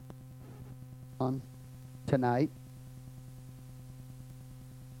on tonight.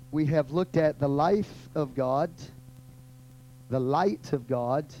 We have looked at the life of God, the light of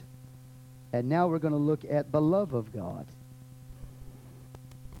God, and now we're going to look at the love of God.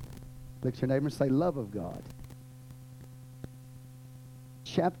 Look at your neighbor and say, love of God.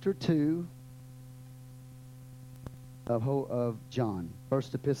 Chapter 2 of John.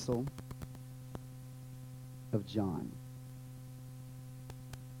 First epistle of John.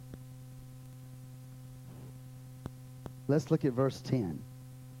 Let's look at verse 10.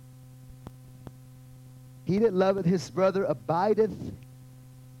 He that loveth his brother abideth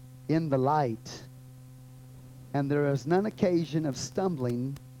in the light, and there is none occasion of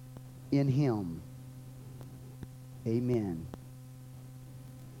stumbling in him. Amen.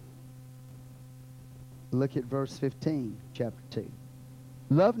 Look at verse 15, chapter 2.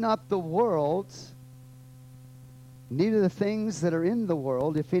 Love not the world, neither the things that are in the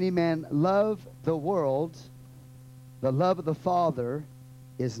world. If any man love the world, the love of the Father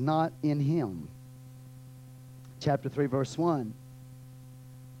is not in him. Chapter 3, verse 1.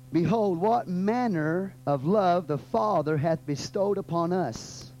 Behold, what manner of love the Father hath bestowed upon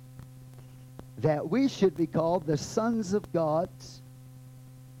us, that we should be called the sons of God.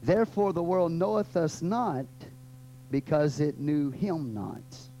 Therefore the world knoweth us not, because it knew him not.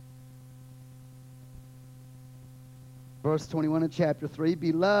 Verse 21 of chapter 3,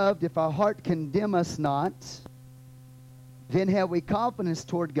 Beloved, if our heart condemn us not, then have we confidence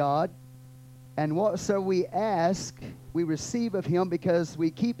toward God, and whatsoever we ask, we receive of him, because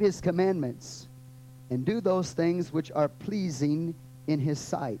we keep his commandments, and do those things which are pleasing in his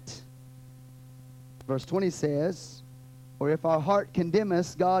sight. Verse 20 says, For if our heart condemn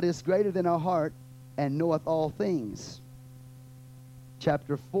us, God is greater than our heart, and knoweth all things.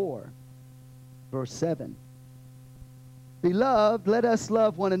 Chapter 4, verse 7. Beloved, let us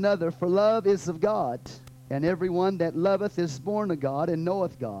love one another, for love is of God, and every one that loveth is born of God, and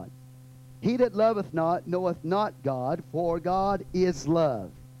knoweth God. He that loveth not knoweth not God, for God is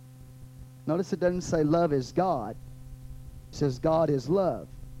love. Notice it doesn't say love is God. It says God is love.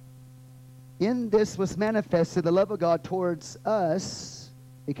 In this was manifested the love of God towards us,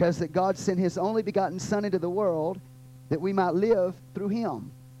 because that God sent his only begotten Son into the world, that we might live through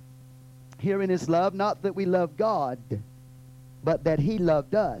him. Herein is love, not that we love God, but that he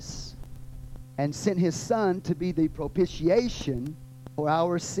loved us, and sent his Son to be the propitiation for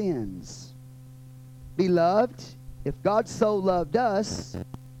our sins. Beloved, if God so loved us,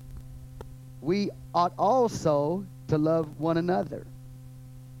 we ought also to love one another.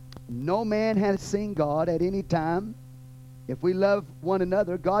 No man hath seen God at any time. If we love one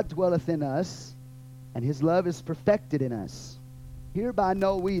another, God dwelleth in us, and his love is perfected in us. Hereby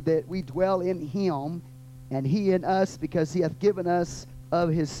know we that we dwell in him, and he in us, because he hath given us of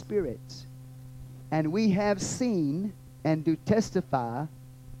his Spirit. And we have seen and do testify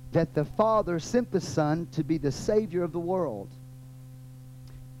that the Father sent the Son to be the Savior of the world.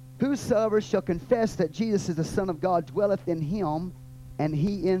 Whosoever shall confess that Jesus is the Son of God dwelleth in him, and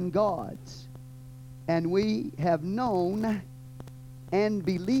he in God. And we have known and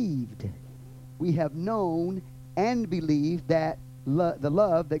believed. We have known and believed that the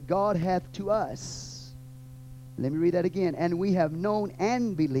love that God hath to us. Let me read that again. And we have known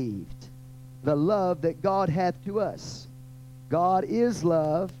and believed the love that God hath to us. God is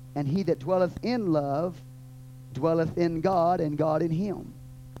love, and he that dwelleth in love dwelleth in God, and God in him.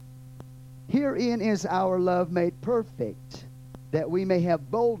 Herein is our love made perfect, that we may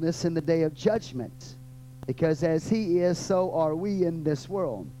have boldness in the day of judgment, because as he is, so are we in this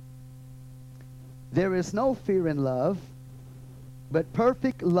world. There is no fear in love, but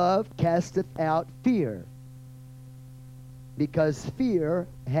perfect love casteth out fear, because fear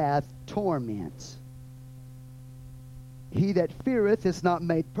hath torment. He that feareth is not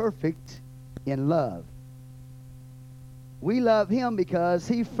made perfect in love. We love him because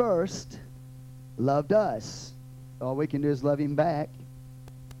he first loved us. All we can do is love him back.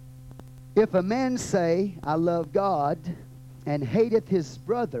 If a man say, I love God, and hateth his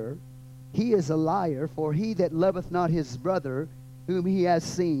brother, he is a liar. For he that loveth not his brother whom he hath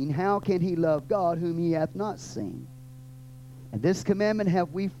seen, how can he love God whom he hath not seen? And this commandment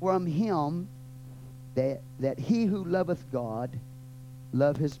have we from him, that he who loveth God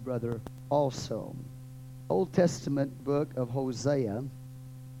love his brother also. Old Testament book of Hosea.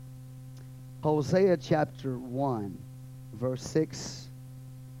 Hosea chapter 1, verse 6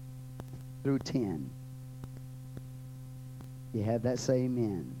 through 10. You have that, say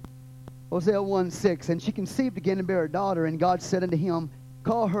amen. Hosea 1:6, and she conceived again and bare a daughter, and God said unto him,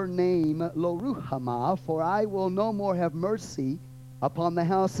 Call her name Loruhamah, for I will no more have mercy upon the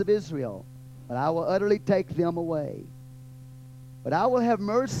house of Israel, but I will utterly take them away. But I will have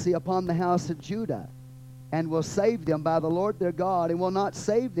mercy upon the house of Judah, and will save them by the Lord their God, and will not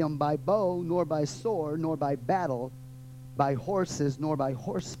save them by bow, nor by sword, nor by battle, by horses, nor by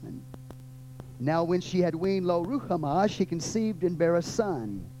horsemen. Now when she had weaned Lo-ruhamah, she conceived and bare a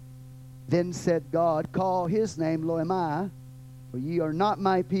son. Then said God, call his name Lo-ammi, for ye are not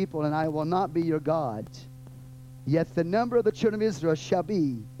my people, and I will not be your God. Yet the number of the children of Israel shall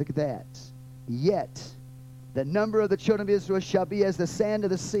be, look at that, yet the number of the children of Israel shall be as the sand of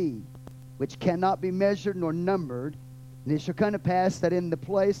the sea, which cannot be measured nor numbered. And it shall come to pass that in the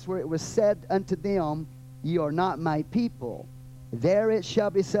place where it was said unto them, ye are not my people, there it shall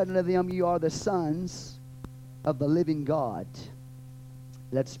be said unto them, ye are the sons of the living God.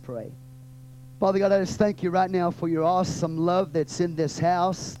 Let's pray. Father God, I just thank you right now for your awesome love that's in this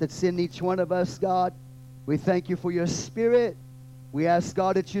house, that's in each one of us, God. We thank you for your Spirit. We ask,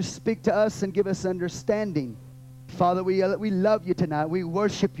 God, that you speak to us and give us understanding. Father, we love you tonight. We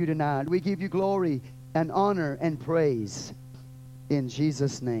worship you tonight. We give you glory and honor and praise. In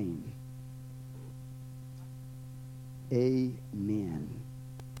Jesus' name. Amen.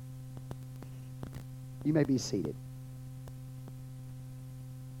 You may be seated.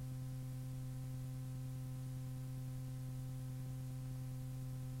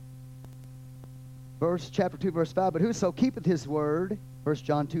 Chapter 2, verse 5. But whoso keepeth his word, 1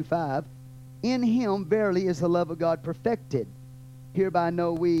 John 2:5, in him verily is the love of God perfected. Hereby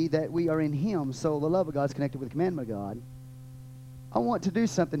know we that we are in him. So the love of God is connected with the commandment of God. I want to do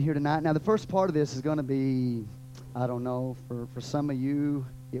something here tonight. Now the first part of this is going to be, I don't know, for some of you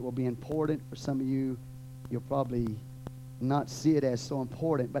it will be important. For some of you, you'll probably not see it as so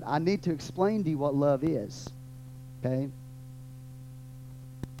important. But I need to explain to you what love is. Okay?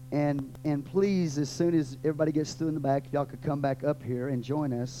 And please, as soon as everybody gets through in the back, y'all could come back up here and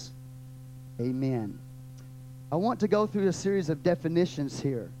join us. Amen. I want to go through a series of definitions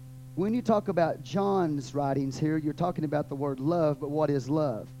here. When you talk about John's writings here, you're talking about the word love, but what is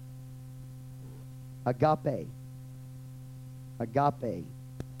love? Agape. Agape.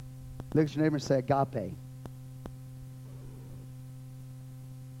 Look at your neighbor and say agape.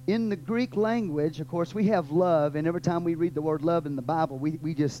 In the Greek language, of course, we have love, and every time we read the word love in the Bible,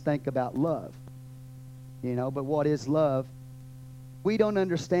 we just think about love. You know, but what is love? We don't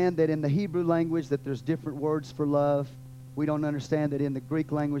understand that in the Hebrew language that there's different words for love. We don't understand that in the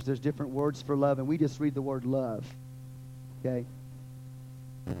Greek language there's different words for love, and we just read the word love. Okay?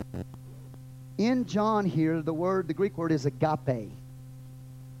 In John here, the Greek word is agape.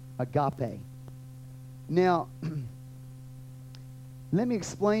 Agape. Now, let me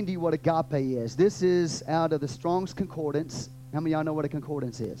explain to you what agape is. This is out of the Strong's Concordance. How many of y'all know what a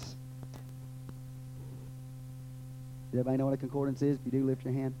concordance is? Does everybody know what a concordance is? If you do, lift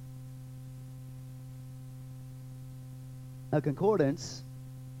your hand. A concordance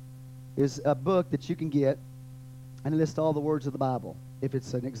is a book that you can get and it lists all the words of the Bible, if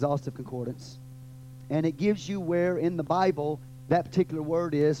it's an exhaustive concordance. And it gives you where in the Bible that particular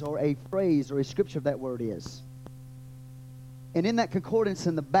word is, or a phrase or a scripture of that word is. And in that concordance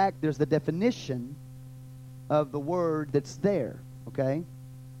in the back, there's the definition of the word that's there, okay?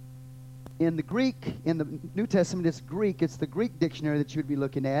 In the Greek, in the New Testament, it's Greek. It's the Greek dictionary that you'd be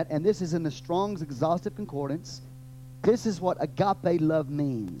looking at. And this is in the Strong's Exhaustive Concordance. This is what agape love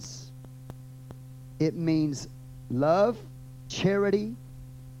means. It means love, charity,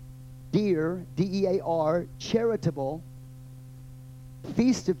 dear, D-E-A-R, charitable,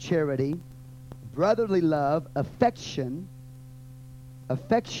 feast of charity, brotherly love, affection,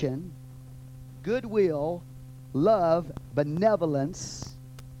 goodwill, love, benevolence,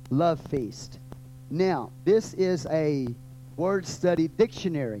 love feast. Now, this is a word study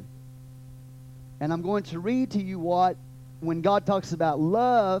dictionary. And I'm going to read to you what, when God talks about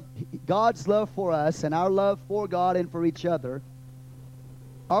love, God's love for us and our love for God and for each other,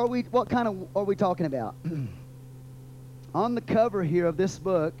 what kind of are we talking about? On the cover here of this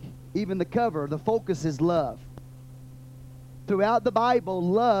book, even the cover, the focus is love. Throughout the Bible,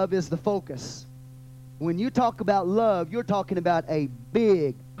 love is the focus. When you talk about love, you're talking about a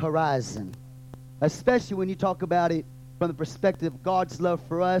big horizon, especially when you talk about it from the perspective of God's love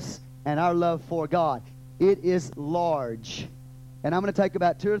for us and our love for God. It is large. And I'm going to take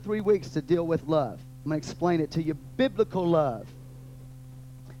about 2 or 3 weeks to deal with love. I'm going to explain it to you. Biblical love.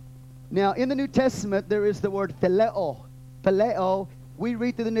 Now, in the New Testament, there is the word phileo. Phileo, we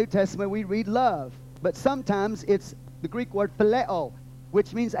read through the New Testament, we read love. But sometimes it's the Greek word phileo,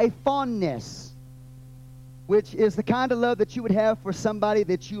 which means a fondness, which is the kind of love that you would have for somebody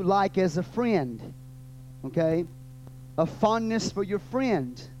that you like as a friend. Okay? A fondness for your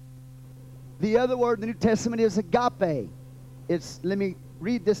friend. The other word in the New Testament is agape. Let me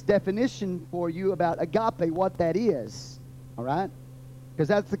read this definition for you about agape, what that is. All right? Because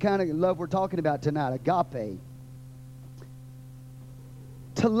that's the kind of love we're talking about tonight, agape.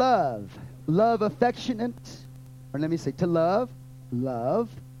 To love. Love affectionate. Or let me say, to love. Love.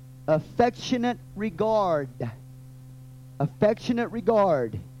 Affectionate regard. Affectionate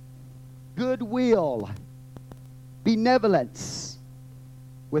regard. Goodwill. Benevolence.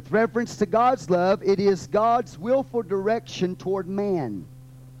 With reference to God's love, it is God's willful direction toward man.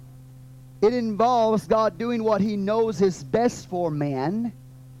 It involves God doing what He knows is best for man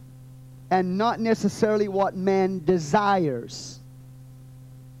and not necessarily what man desires.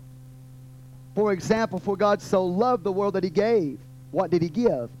 For example, for God so loved the world that He gave. What did He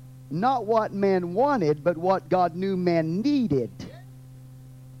give? Not what man wanted, but what God knew man needed.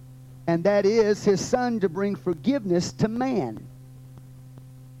 And that is His Son to bring forgiveness to man.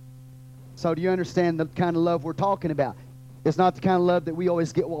 So do you understand the kind of love we're talking about? It's not the kind of love that we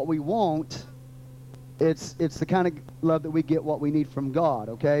always get what we want. It's the kind of love that we get what we need from God,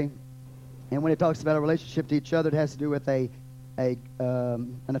 okay? And when it talks about a relationship to each other, it has to do with an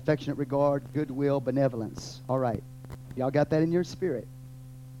affectionate regard, goodwill, benevolence. All right. Y'all got that in your spirit?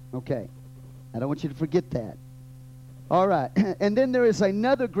 Okay. I don't want you to forget that. All right. And then there is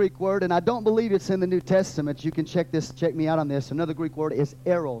another Greek word, and I don't believe it's in the New Testament. You can check me out on this. Another Greek word is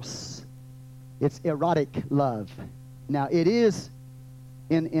eros. It's erotic love. Now, it is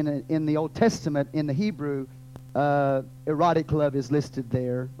in the Old Testament, in the Hebrew, erotic love is listed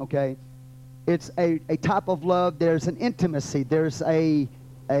there, okay? It's a type of love. There's an intimacy. There's a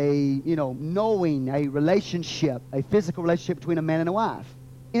knowing, a relationship, a physical relationship between a man and a wife.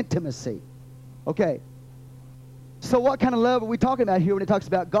 Intimacy. Okay. So what kind of love are we talking about here when it talks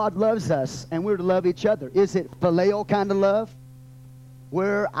about God loves us and we're to love each other? Is it phileo kind of love?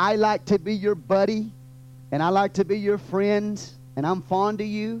 Where I like to be your buddy and I like to be your friend and I'm fond of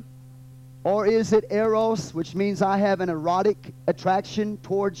you? Or is it eros, which means I have an erotic attraction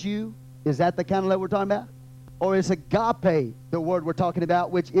towards you? Is that the kind of love we're talking about? Or is agape the word we're talking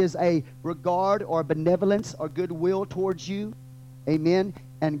about, which is a regard or benevolence or goodwill towards you? Amen.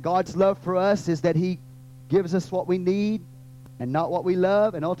 And God's love for us is that He gives us what we need and not what we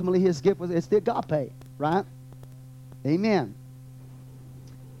love. And ultimately His gift was, it's the agape, right? Amen.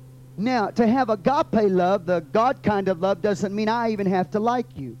 Now, to have agape love, the God kind of love, doesn't mean I even have to like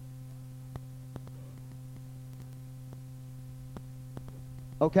you.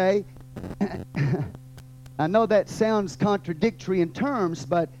 Okay? I know that sounds contradictory in terms,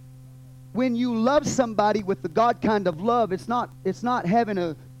 but when you love somebody with the God kind of love, it's not having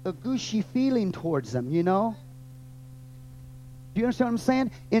a gushy feeling towards them, you know? Do you understand what I'm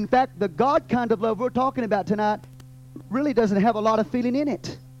saying? In fact, the God kind of love we're talking about tonight really doesn't have a lot of feeling in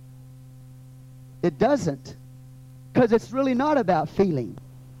it. It doesn't. Because it's really not about feeling.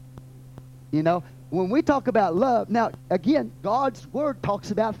 You know? When we talk about love, now, again, God's Word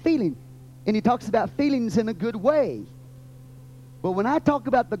talks about feeling. And He talks about feelings in a good way. But when I talk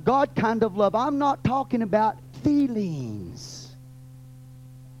about the God kind of love, I'm not talking about feelings.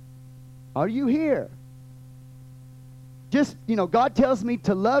 Are you here? Just, God tells me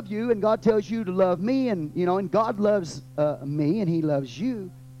to love you, and God tells you to love me, and, and God loves me, and He loves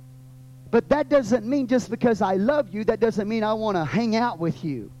you. But that doesn't mean just because I love you, that doesn't mean I want to hang out with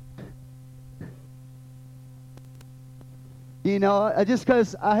you. Just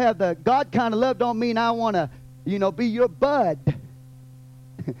because I have the God kind of love don't mean I want to, be your bud.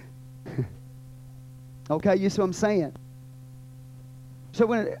 Okay, you see what I'm saying? So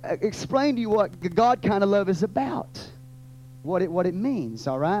when I explain to you what the God kind of love is about, what it means,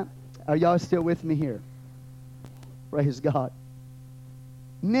 all right? Are y'all still with me here? Praise God.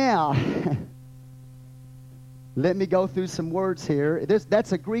 Now, let me go through some words here.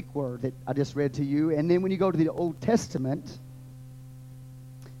 That's a Greek word that I just read to you. And then when you go to the Old Testament,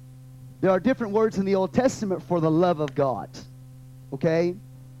 there are different words in the Old Testament for the love of God. Okay?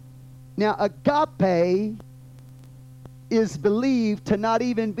 Now, agape is believed to not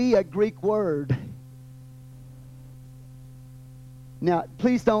even be a Greek word. Now,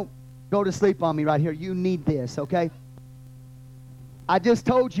 please don't go to sleep on me right here. You need this, okay? I just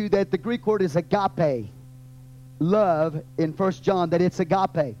told you that the Greek word is agape. Love in 1 John, that it's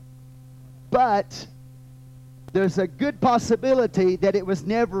agape. But there's a good possibility that it was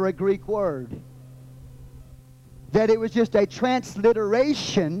never a Greek word. That it was just a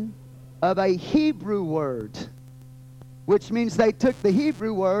transliteration of a Hebrew word. Which means they took the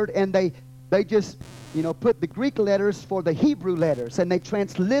Hebrew word and they just, put the Greek letters for the Hebrew letters. And they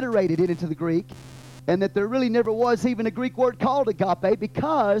transliterated it into the Greek. And that there really never was even a Greek word called agape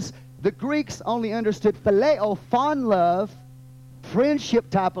because The Greeks only understood phileo, fond love, friendship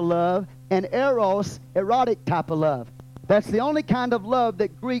type of love, and eros, erotic type of love. That's the only kind of love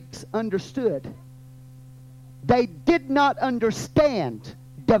that Greeks understood. They did not understand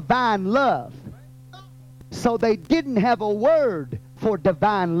divine love. So they didn't have a word for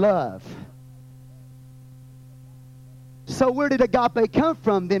divine love. So where did agape come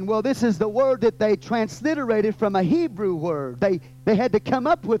from then? Well, this is the word that they transliterated from a Hebrew word. They had to come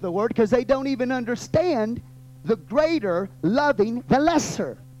up with a word because they don't even understand the greater loving the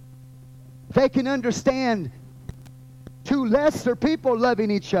lesser. They can understand two lesser people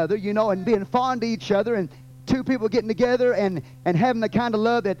loving each other, you know, and being fond of each other, and two people getting together and having the kind of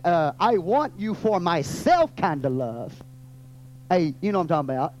love that I want you for myself kind of love. Hey, you know what I'm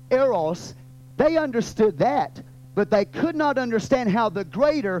talking about. Eros, they understood that, but they could not understand how the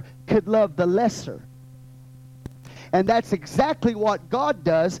greater could love the lesser. And that's exactly what God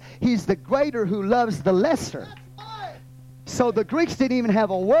does. He's the greater who loves the lesser. So the Greeks didn't even have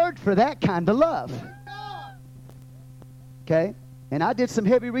a word for that kind of love. Okay? And I did some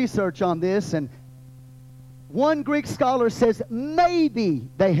heavy research on this, and one Greek scholar says maybe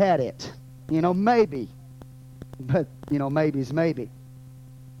they had it. You know, maybe. But, you know, maybe's maybe.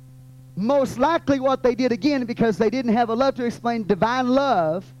 Most likely what they did, again, because they didn't have a love to explain divine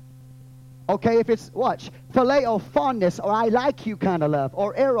love. Okay, if it's, watch, phileo, fondness, or I like you kind of love,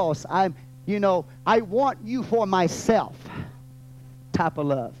 or eros, I want you for myself type of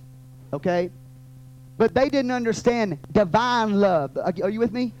love. Okay? But they didn't understand divine love. Are you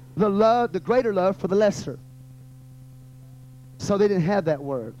with me? The love, the greater love for the lesser. So they didn't have that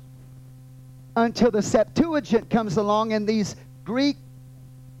word. Until the Septuagint comes along and these Greek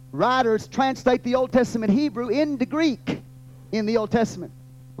writers translate the Old Testament Hebrew into Greek in the Old Testament.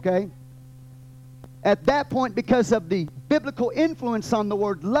 Okay? At that point, because of the biblical influence on the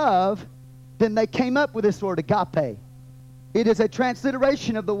word love, then they came up with this word agape. It is a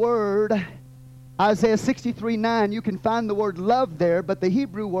transliteration of the word Isaiah 63:9. You can find the word love there, but the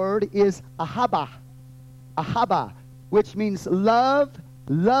Hebrew word is ahaba. Ahaba, which means love,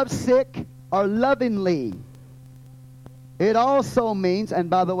 lovesick, or lovingly. It also means, and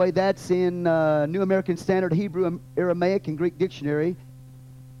by the way, that's in New American Standard Hebrew, Aramaic, and Greek Dictionary.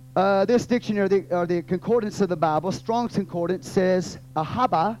 This dictionary, or the concordance of the Bible, Strong's Concordance, says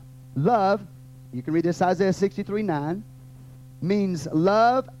ahaba, love, you can read this, Isaiah 63:9, means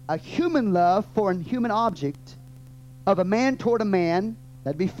love, a human love for a human object, of a man toward a man.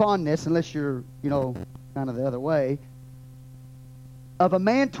 That'd be fondness, unless you're, you know, kind of the other way. Of a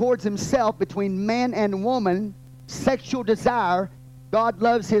man towards himself, between man and woman, sexual desire. God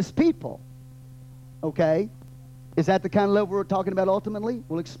loves his people. Okay? Is that the kind of love we're talking about ultimately?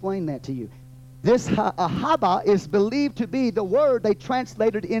 We'll explain that to you. This ahaba is believed to be the word they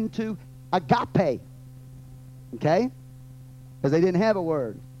translated into agape. Okay? Because they didn't have a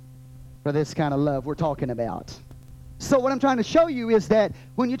word for this kind of love we're talking about. So what I'm trying to show you is that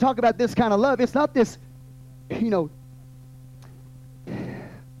when you talk about this kind of love, it's not this, you know,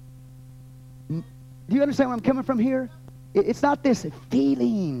 do you understand where I'm coming from here? It's not this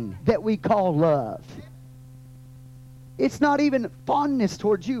feeling that we call love. It's not even fondness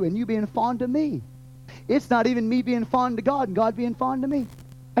towards you and you being fond of me. It's not even me being fond of God and God being fond of me.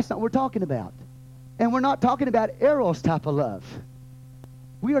 That's not what we're talking about. And we're not talking about eros type of love.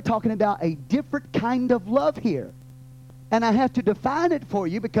 We are talking about a different kind of love here. And I have to define it for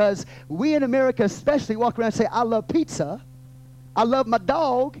you because we in America especially walk around and say, I love pizza, I love my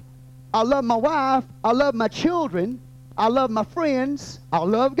dog, I love my wife, I love my children, I love my friends, I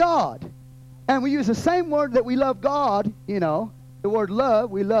love God. And we use the same word that we love God, you know, the word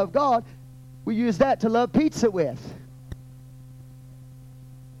love, we love God, we use that to love pizza with.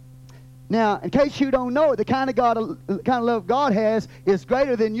 Now, in case you don't know it, the kind of love God has is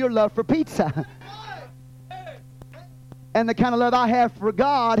greater than your love for pizza. And the kind of love I have for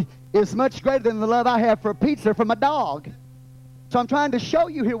God is much greater than the love I have for pizza for my dog. So I'm trying to show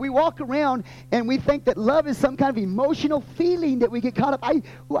you here, we walk around and we think that love is some kind of emotional feeling that we get caught up. I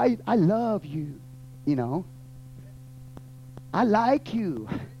love you, you know. I like you.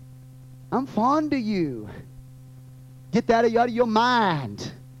 I'm fond of you. Get that out of your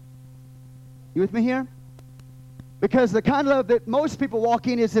mind. You with me here? Because the kind of love that most people walk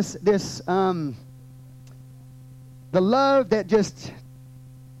in is the love that just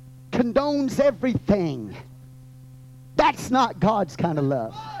condones everything. That's not God's kind of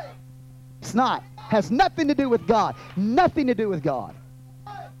love. It's not. Has nothing to do with God. Nothing to do with God.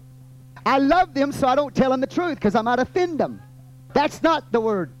 I love them so I don't tell them the truth because I might offend them. That's not the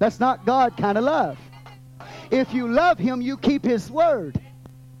word. That's not God kind of love. If you love him, you keep his word.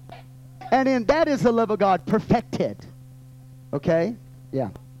 And in that is the love of God perfected. Okay? Yeah.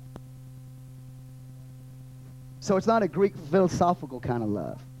 So it's not a Greek philosophical kind of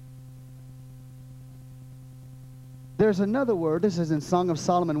love. There's another word. This is in Song of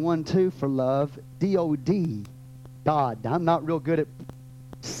Solomon 1:2 for love. D-O-D. God. I'm not real good at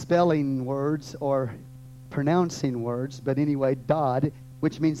spelling words or pronouncing words, but anyway, Dod,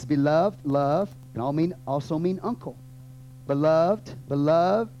 which means beloved, love, can also mean uncle. Beloved,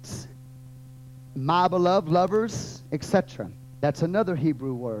 beloveds, my beloved, lovers, etc. That's another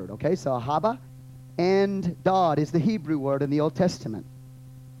Hebrew word. Okay, so ahaba and Dod is the Hebrew word in the Old Testament.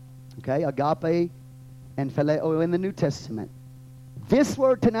 Okay, agape and phileo in the New Testament. This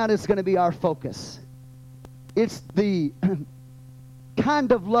word tonight is going to be our focus. It's the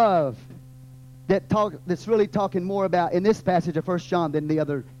kind of love that's really talking more about in this passage of 1 John than the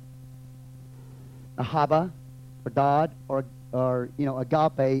other ahaba or Dod or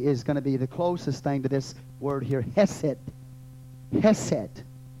agape is going to be the closest thing to this word here, hesed. Hesed.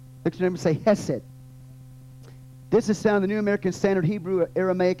 Look at your neighbor and say hesed. This is found in the New American Standard Hebrew,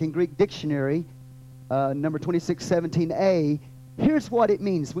 Aramaic, and Greek Dictionary, number 2617a. Here's what it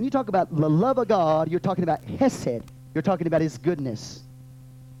means. When you talk about the love of God, you're talking about hesed. You're talking about His goodness.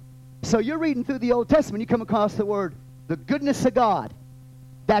 So you're reading through the Old Testament, you come across the word, the goodness of God.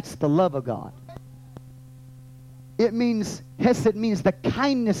 That's the love of God. It means, hesed means the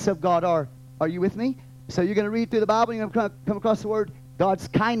kindness of God. Are you with me? So you're going to read through the Bible, and you're going to come across the word, God's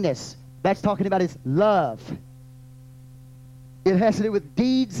kindness. That's talking about His love. It has to do with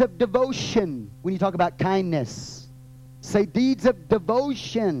deeds of devotion when you talk about kindness. Say deeds of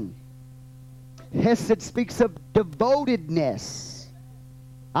devotion. Hesed speaks of devotedness.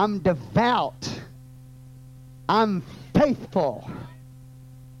 I'm devout. I'm faithful.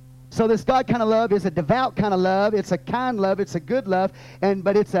 So this God kind of love is a devout kind of love. It's a kind love. It's a good love.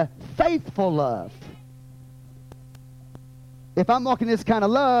 But it's a faithful love. If I'm walking this kind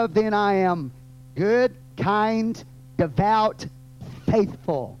of love, then I am good, kind, devout,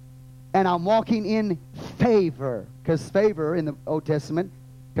 faithful. And I'm walking in favor. Because favor in the Old Testament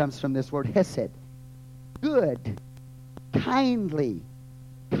comes from this word hesed. Good, kindly,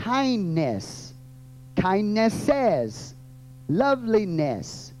 kindness, kindnesses,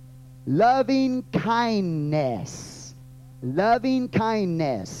 loveliness, loving kindness, loving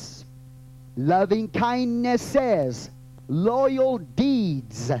kindness, loving kindnesses, loyal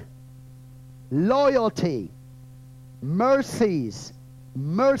deeds, loyalty, mercies,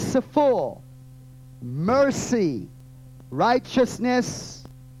 merciful, mercy, righteousness,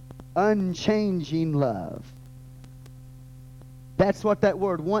 unchanging love. That's what that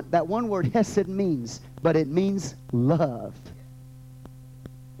one word hesed means, but it means love.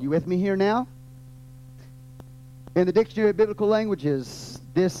 You with me here now? In the Dictionary of Biblical Languages,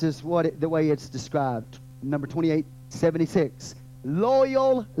 this is the way it's described. Number 2876.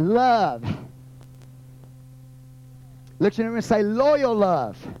 Loyal love. Look at your neighbor and say loyal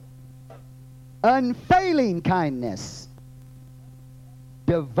love. Unfailing kindness.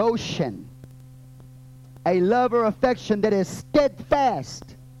 Devotion. A love or affection that is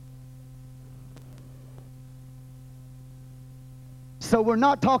steadfast. So we're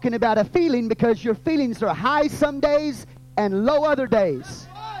not talking about a feeling, because your feelings are high some days and low other days.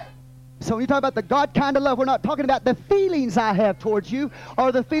 So when you talk about the God kind of love, we're not talking about the feelings I have towards you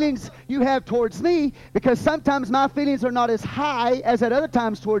or the feelings you have towards me, because sometimes my feelings are not as high as at other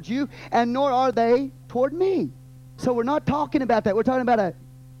times towards you, and nor are they toward me. So we're not talking about that. We're talking about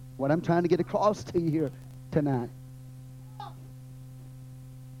what I'm trying to get across to you here tonight.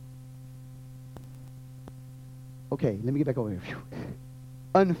 Okay, let me get back over here. Whew.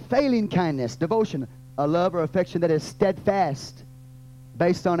 Unfailing kindness, devotion, a love or affection that is steadfast,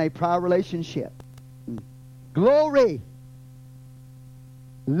 based on a prior relationship. Glory,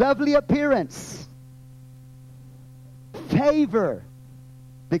 lovely appearance, favor,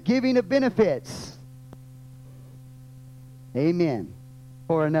 the giving of benefits. Amen.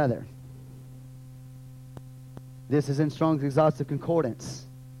 For another. This is in Strong's Exhaustive Concordance.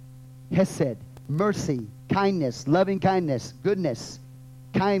 Hesed, mercy, kindness, loving kindness, goodness,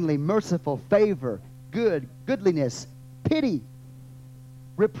 kindly, merciful, favor, good, goodliness, pity,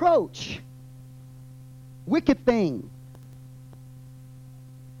 reproach, wicked thing,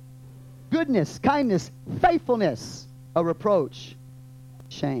 goodness, kindness, faithfulness, a reproach,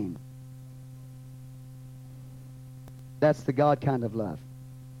 shame. That's the God kind of love.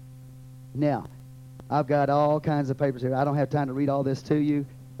 Now, I've got all kinds of papers here. I don't have time to read all this to you,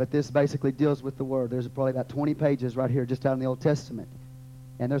 but this basically deals with the Word. There's probably about 20 pages right here just out in the Old Testament.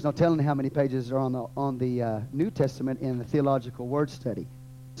 And there's no telling how many pages are on the New Testament in the Theological Word Study.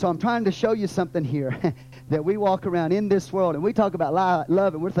 So I'm trying to show you something here, that we walk around in this world and we talk about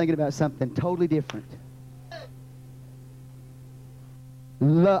love and we're thinking about something totally different.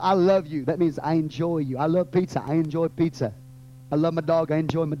 I love you. That means I enjoy you. I love pizza. I enjoy pizza. I love my dog. I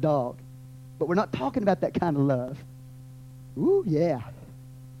enjoy my dog. But we're not talking about that kind of love. Ooh, yeah.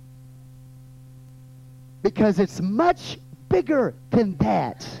 Because it's much bigger than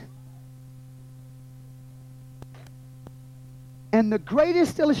that. And the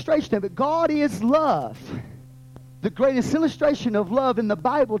greatest illustration of it, God is love. The greatest illustration of love in the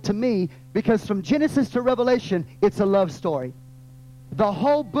Bible to me, because from Genesis to Revelation, it's a love story. The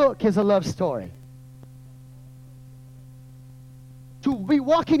whole book is a love story. To be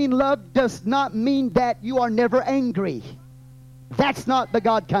walking in love does not mean that you are never angry. That's not the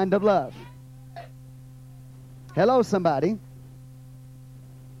God kind of love. Hello, somebody.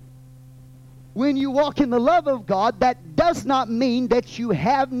 When you walk in the love of God, that does not mean that you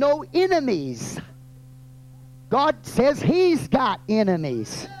have no enemies. God says He's got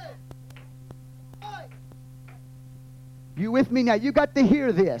enemies. You with me now? You got to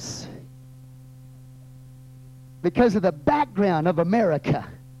hear this. Because of the background of America,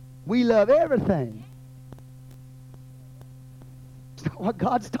 we love everything. It's not what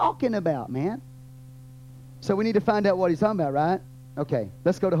God's talking about, man. So we need to find out what He's talking about, right? Okay,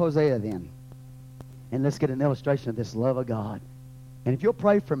 let's go to Hosea then. And let's get an illustration of this love of God. And if you'll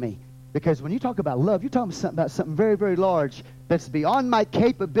pray for me, because when you talk about love, you're talking about something very, very large that's beyond my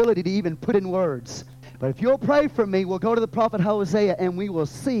capability to even put in words. But if you'll pray for me, we'll go to the prophet Hosea and we will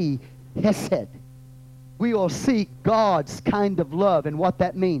see Hesed. We will see God's kind of love and what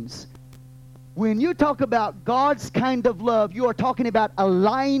that means. When you talk about God's kind of love, you are talking about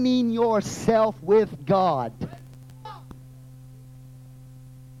aligning yourself with God.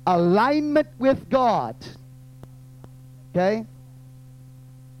 Alignment with God. Okay?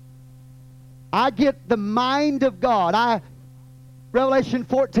 I get the mind of God. Revelation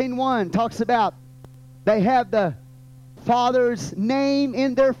 14:1 talks about they have the Father's name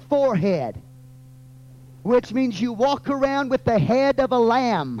in their forehead, which means you walk around with the head of a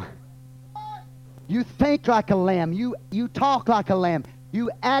lamb. You think like a lamb. You talk like a lamb.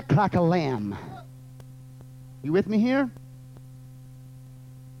 You act like a lamb. You with me here?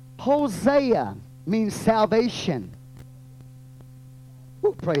 Hosea means salvation.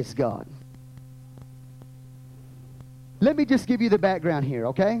 Ooh, praise God. Let me just give you the background here,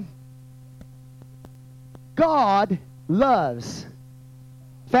 okay? God loves.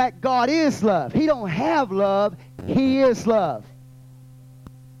 In fact, God is love. He don't have love. He is love.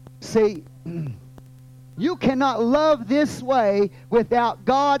 See, you cannot love this way without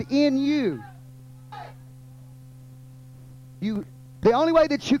God in you. The only way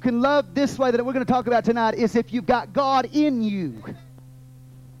that you can love this way that we're going to talk about tonight is if you've got God in you.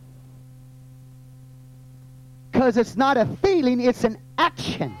 Because it's not a feeling, it's an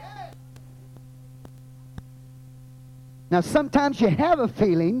action. Now, sometimes you have a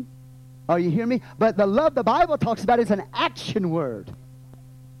feeling, or you hear me, but the love the Bible talks about is an action word.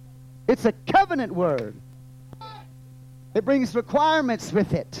 It's a covenant word. It brings requirements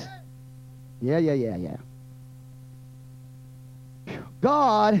with it. Yeah.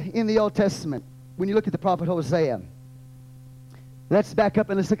 God in the Old Testament, when you look at the prophet Hosea, let's back up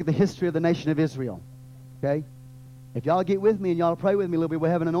and let's look at the history of the nation of Israel. Okay? If y'all get with me and y'all pray with me a little bit,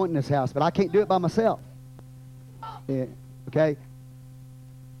 we'll have an anointing in this house, but I can't do it by myself. Yeah, okay?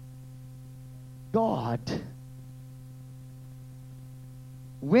 God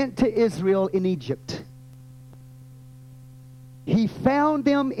went to Israel in Egypt. He found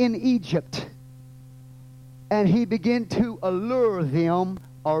them in Egypt, and He began to allure them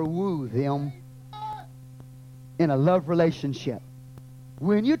or woo them in a love relationship.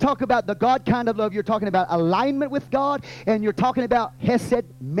 When you talk about the God kind of love, you're talking about alignment with God, and you're talking about Hesed,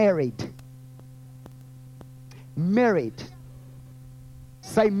 married. Married.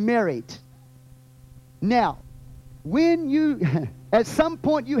 Say married. Now, when you, at some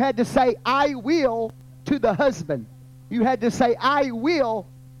point you had to say, I will to the husband. You had to say, I will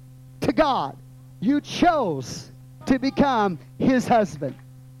to God. You chose to become His husband.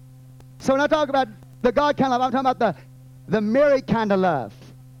 So when I talk about the God kind of love, I'm talking about the married kind of love.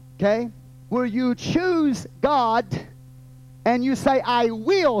 Okay? Where you choose God and you say, I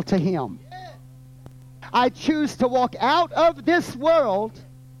will to Him. I choose to walk out of this world.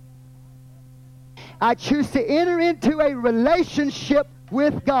 I choose to enter into a relationship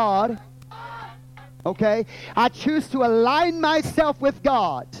with God. Okay? I choose to align myself with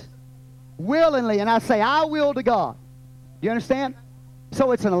God willingly, and I say, I will to God. You understand?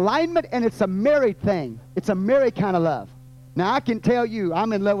 So it's an alignment, and it's a married thing. It's a married kind of love. Now, I can tell you,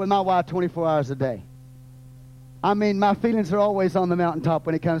 I'm in love with my wife 24 hours a day. I mean, my feelings are always on the mountaintop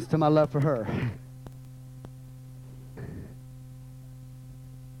when it comes to my love for her.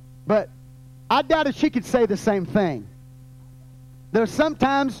 But I doubt if she could say the same thing. There's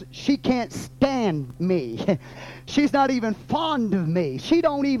sometimes she can't stand me. She's not even fond of me. She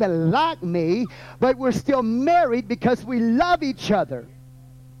don't even like me, but we're still married because we love each other.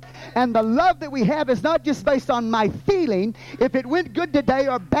 And the love that we have is not just based on my feeling. If it went good today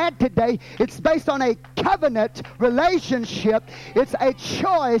or bad today, it's based on a covenant relationship. It's a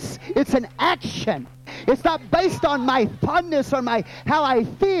choice. It's an action. It's not based on my fondness or how I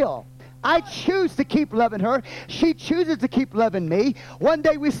feel. I choose to keep loving her. She chooses to keep loving me. One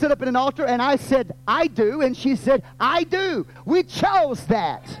day we stood up at an altar and I said, I do. And she said, I do. We chose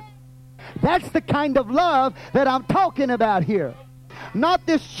that. That's the kind of love that I'm talking about here. Not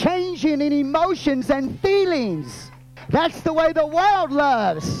this changing in emotions and feelings. That's the way the world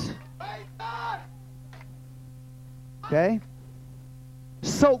loves. Okay?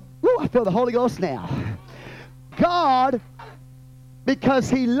 So, I feel the Holy Ghost now. God, because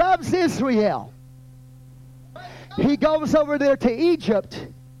He loves Israel, He goes over there to Egypt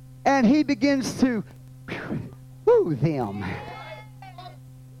and He begins to woo them.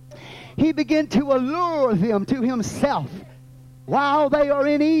 He began to allure them to Himself while they are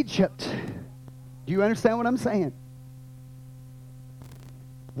in Egypt. Do you understand what I'm saying?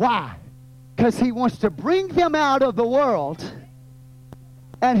 Why? Because He wants to bring them out of the world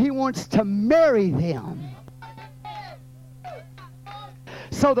and He wants to marry them.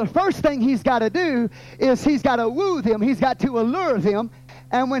 So the first thing He's got to do is He's got to woo them. He's got to allure them.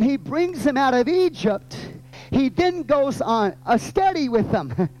 And when He brings them out of Egypt, He then goes on a study with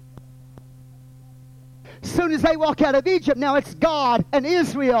them. As soon as they walk out of Egypt, now it's God and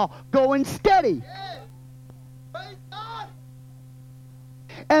Israel going steady.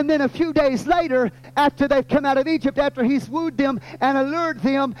 And then a few days later, after they've come out of Egypt, after He's wooed them and allured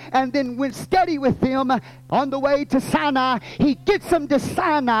them and then went steady with them on the way to Sinai, He gets them to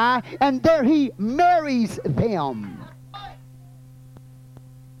Sinai and there He marries them.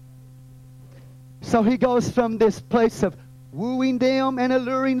 So He goes from this place of wooing them and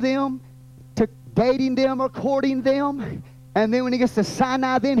alluring them to dating them or courting them. And then when He gets to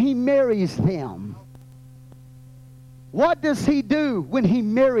Sinai, then He marries them. What does He do when He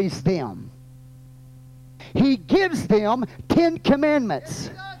marries them? He gives them 10 commandments.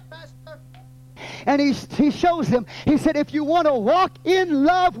 And he shows them, He said, if you want to walk in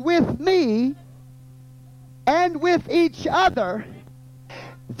love with me and with each other,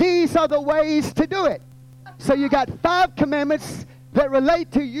 these are the ways to do it. So you got 5 commandments that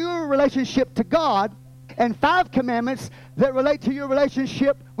relate to your relationship to God and 5 commandments that relate to your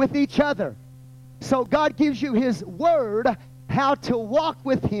relationship with each other. So God gives you His word, how to walk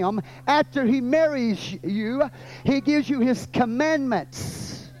with Him after He marries you. He gives you His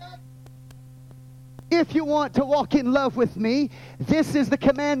commandments. If you want to walk in love with me, this is the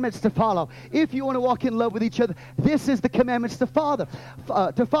commandments to follow. If you want to walk in love with each other, this is the commandments to follow.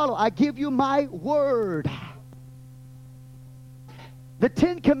 I give you my word. The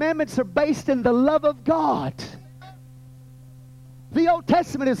 10 commandments are based in the love of God. The Old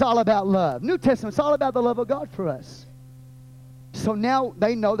Testament is all about love. New Testament is all about the love of God for us. So now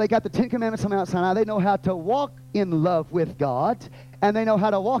they know, they got the 10 commandments on Mount Sinai. They know how to walk in love with God, and they know how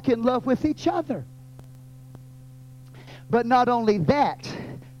to walk in love with each other. But not only that,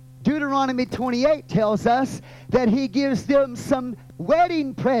 Deuteronomy 28 tells us that He gives them some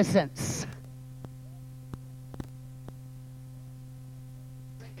wedding presents.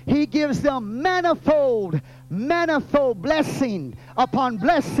 He gives them manifold blessing upon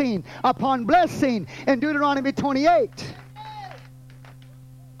blessing upon blessing in Deuteronomy 28.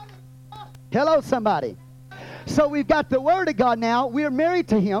 Hello, somebody. So we've got the Word of God now. We're married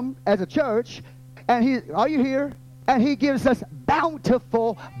to Him as a church. And are you here? And He gives us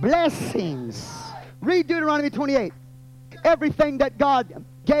bountiful blessings. Read Deuteronomy 28. Everything that God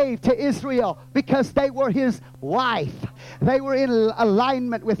gave to Israel because they were His wife. They were in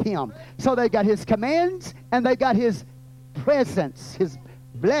alignment with Him. So they got His commands and they got His presence, His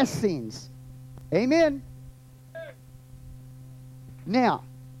blessings. Amen. Now,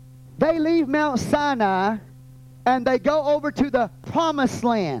 they leave Mount Sinai and they go over to the Promised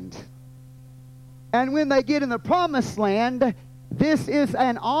Land. And when they get in the Promised Land, this is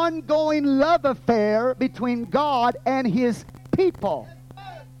an ongoing love affair between God and His people.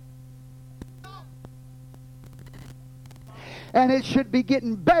 And it should be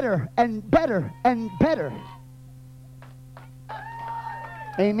getting better and better and better.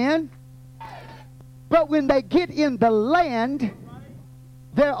 Amen? But when they get in the land,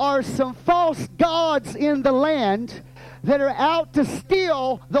 there are some false gods in the land that are out to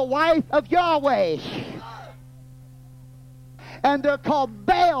steal the wife of Yahweh. And they're called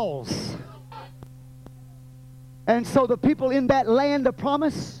Baals. And so the people in that land of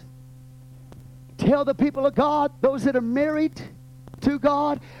promise tell the people of God, those that are married to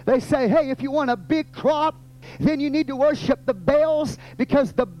God, they say, hey, if you want a big crop, then you need to worship the Baals,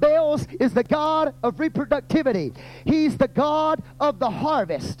 because the Baals is the god of reproductivity. He's the god of the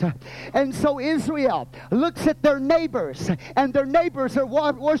harvest. And so Israel looks at their neighbors, and their neighbors are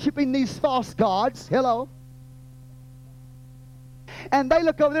worshiping these false gods. Hello. And they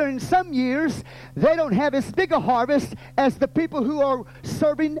look over there, and some years they don't have as big a harvest as the people who are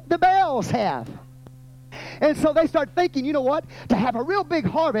serving the Baals have. And so they start thinking, you know what? To have a real big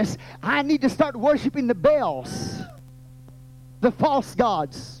harvest, I need to start worshiping the Baals, the false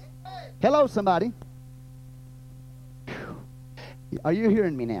gods. Hello, somebody. Are you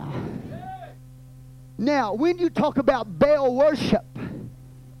hearing me now? Now, when you talk about Baal worship,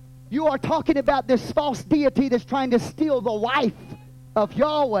 you are talking about this false deity that's trying to steal the wife of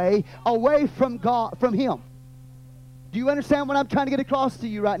Yahweh away from God, from Him. Do you understand what I'm trying to get across to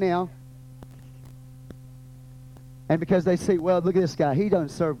you right now? And because they say, well, look at this guy. He doesn't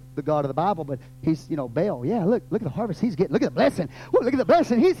serve the God of the Bible, but he's, Baal. Yeah, look at the harvest he's getting. Look at the blessing. Ooh, look at the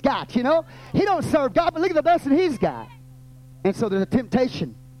blessing he's got, He don't serve God, but look at the blessing he's got. And so there's a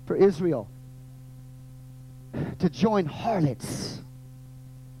temptation for Israel to join harlots,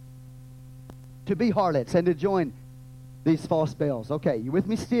 to be harlots, and to join these false Baals. Okay, you with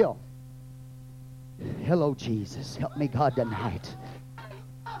me still? Hello, Jesus. Help me, God, tonight.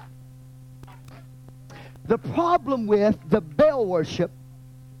 The problem with the Baal worship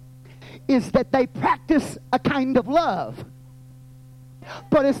is that they practice a kind of love,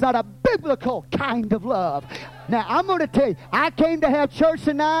 but it's not a biblical kind of love. Now, I'm going to tell you, I came to have church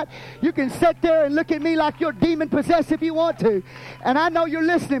tonight. You can sit there and look at me like you're demon-possessed if you want to, and I know you're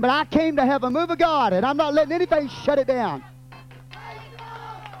listening, but I came to have a move of God, and I'm not letting anything shut it down.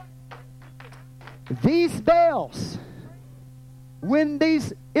 These Baals, when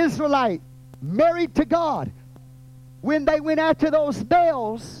these Israelites married to God, when they went after those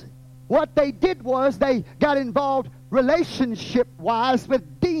Baals, what they did was they got involved relationship-wise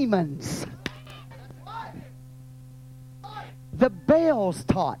with demons. The Baals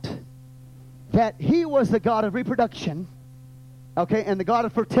taught that he was the god of reproduction, okay, and the god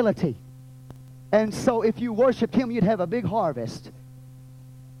of fertility. And so if you worshiped him, you'd have a big harvest.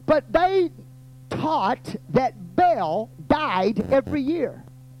 But they taught that Baal died every year,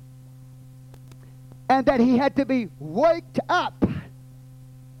 and that he had to be waked up.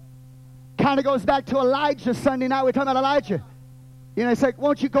 Kind of goes back to Elijah Sunday night. We're talking about Elijah. It's like,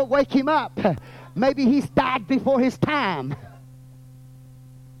 won't you go wake him up? Maybe he's died before his time.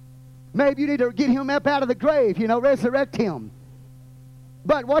 Maybe you need to get him up out of the grave, resurrect him.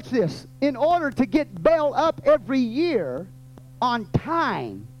 But watch this. In order to get Baal up every year on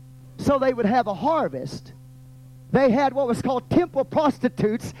time so they would have a harvest, they had what was called temple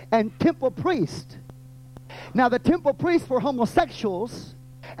prostitutes and temple priests. Now, the temple priests were homosexuals,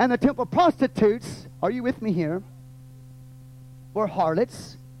 and the temple prostitutes, are you with me here, were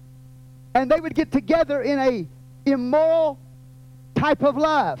harlots. And they would get together in a immoral type of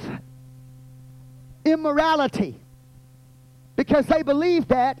love. Immorality. Because they believed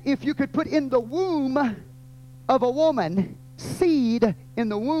that if you could put in the womb of a woman, seed in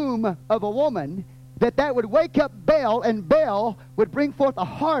the womb of a woman, that would wake up Baal, and Baal would bring forth a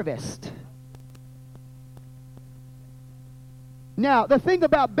harvest. Now, the thing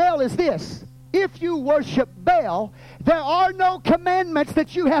about Baal is this. If you worship Baal, there are no commandments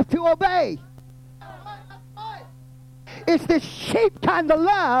that you have to obey. It's this cheap kind of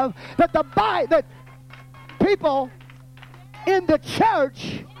love that people in the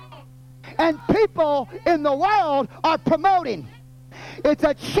church and people in the world are promoting. It's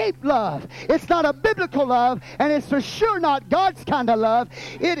a cheap love. It's not a biblical love, and it's for sure not God's kind of love.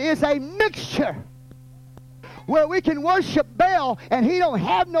 It is a mixture where we can worship Baal and he don't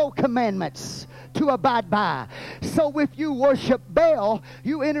have no commandments to abide by. So if you worship Baal,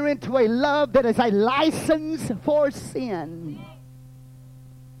 you enter into a love that is a license for sin.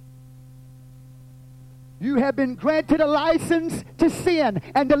 You have been granted a license to sin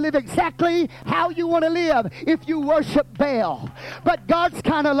and to live exactly how you want to live if you worship Baal. But God's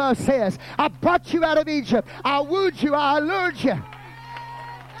kind of love says, I brought you out of Egypt. I wooed you. I allured you.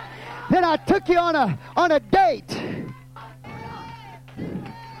 Then I took you on a date.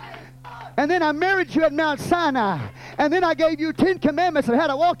 And then I married you at Mount Sinai. And then I gave you 10 commandments of how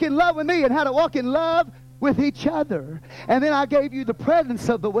to walk in love with me and how to walk in love with each other. And then I gave you the presence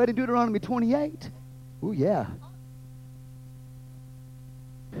of the wedding, Deuteronomy 28. Oh, yeah.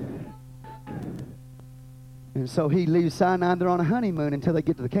 And so he leaves Sinai, and they're on a honeymoon until they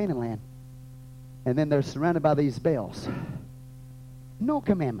get to the Canaan land. And then they're surrounded by these bells. No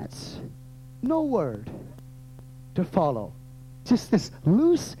commandments. No word to follow. Just this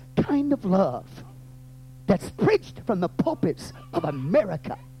loose kind of love that's preached from the pulpits of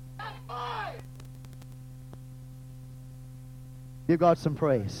America. Give God some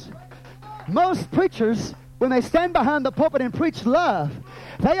praise. Most preachers, when they stand behind the pulpit and preach love,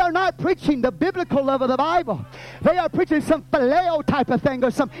 they are not preaching the biblical love of the Bible. They are preaching some phileo type of thing,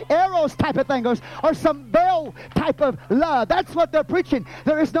 or some eros type of thing, or some bell type of love. That's what they're preaching.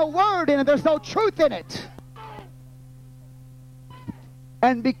 There is no word in it. There's no truth in it.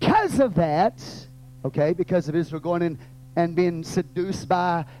 And because of that, okay, because of Israel going in and being seduced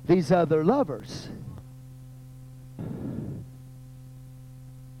by these other lovers,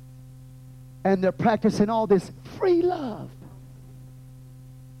 and they're practicing all this free love,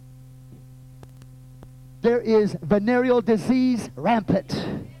 there is venereal disease rampant.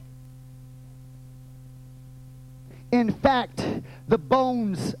 In fact, the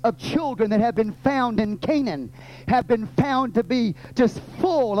bones of children that have been found in Canaan have been found to be just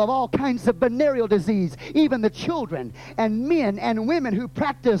full of all kinds of venereal disease. Even the children and men and women who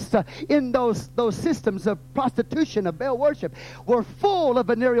practiced in those systems of prostitution, of Baal worship, were full of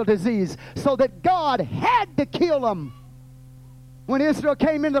venereal disease, so that God had to kill them. When Israel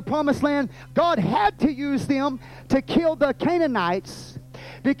came into the promised land, God had to use them to kill the Canaanites,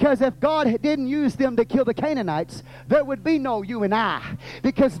 because if God didn't use them to kill the Canaanites, there would be no you and I,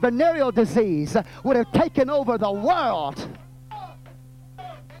 because venereal disease would have taken over the world.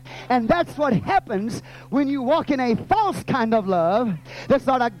 And that's what happens when you walk in a false kind of love that's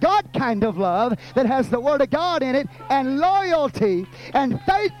not a God kind of love, that has the Word of God in it, and loyalty and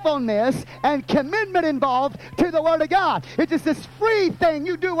faithfulness and commitment involved to the Word of God. It's just this free thing.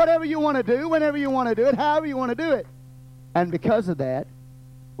 You do whatever you want to do, whenever you want to do it, however you want to do it. And because of that,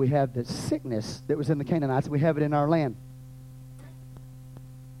 we have the sickness that was in the Canaanites. We have it in our land.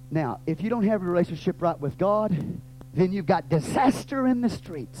 Now, if you don't have a relationship right with God, then you've got disaster in the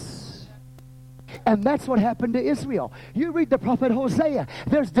streets. And that's what happened to Israel. You read the prophet Hosea.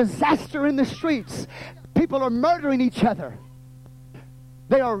 There's disaster in the streets. People are murdering each other.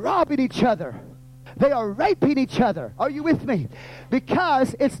 They are robbing each other. They are raping each other. Are you with me?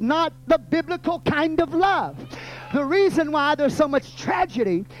 Because it's not the biblical kind of love. The reason why there's so much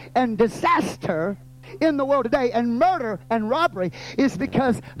tragedy and disaster in the world today, and murder and robbery, is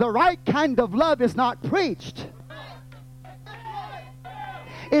because the right kind of love is not preached.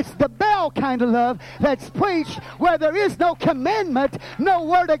 It's the Baal kind of love that's preached, where there is no commandment, no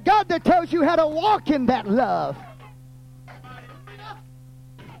word of God that tells you how to walk in that love.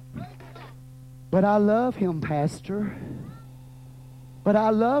 But I love him, Pastor. But I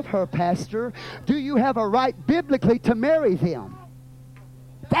love her, Pastor. Do you have a right biblically to marry them?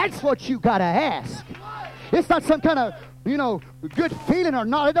 That's what you got to ask. It's not some kind of, good feeling or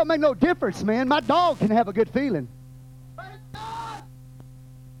not. It don't make no difference, man. My dog can have a good feeling.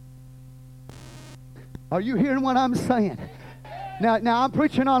 Are you hearing what I'm saying? Now I'm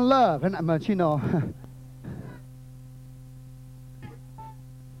preaching on love, but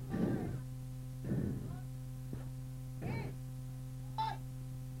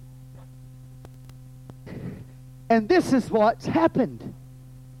and this is what's happened.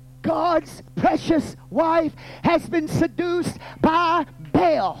 God's precious wife has been seduced by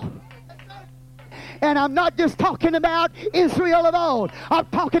Baal. And I'm not just talking about Israel of old. I'm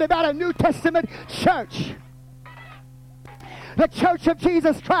talking about a New Testament church. The church of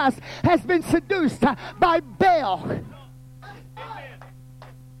Jesus Christ has been seduced by Baal.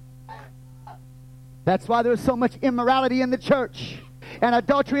 That's why there's so much immorality in the church, and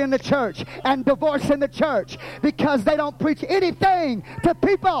adultery in the church, and divorce in the church, because they don't preach anything to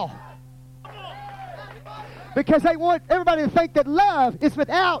people. Because they want everybody to think that love is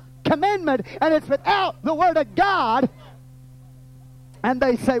without commandment, and it's without the Word of God. And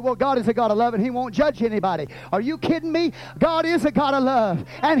they say, well, God is a God of love and He won't judge anybody. Are you kidding me? God is a God of love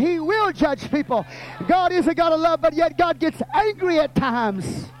and He will judge people. God is a God of love, but yet God gets angry at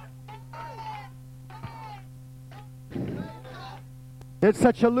times. It's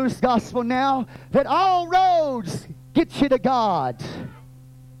such a loose gospel now that all roads get you to God.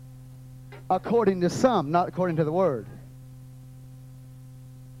 According to some, not according to the Word.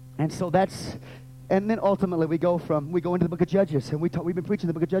 And so and then ultimately we go into the book of Judges, and we've been preaching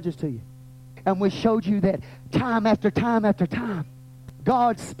the book of Judges to you. And we showed you that time after time after time,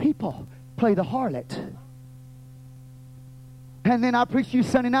 God's people play the harlot. And then I preached you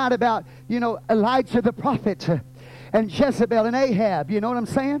Sunday night about, Elijah the prophet and Jezebel and Ahab. You know what I'm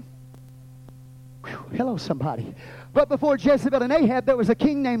saying? Whew, hello, somebody. But before Jezebel and Ahab, there was a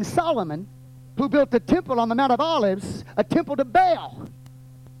king named Solomon who built a temple on the Mount of Olives, a temple to Baal.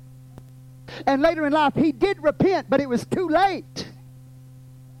 And later in life, he did repent, but it was too late.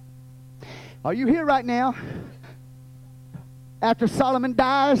 Are you here right now? After Solomon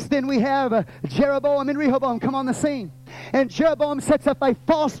dies, then we have Jeroboam and Rehoboam come on the scene. And Jeroboam sets up a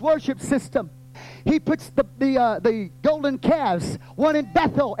false worship system. He puts the golden calves, one in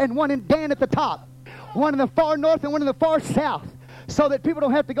Bethel and one in Dan at the top, one in the far north and one in the far south, so that people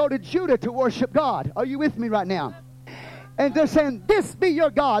don't have to go to Judah to worship God. Are you with me right now? And they're saying, this be your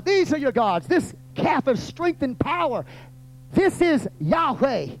God. These are your gods. This calf of strength and power. This is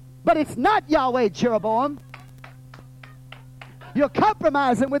Yahweh. But it's not Yahweh, Jeroboam. You're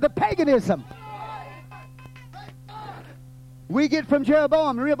compromising with the paganism. We get from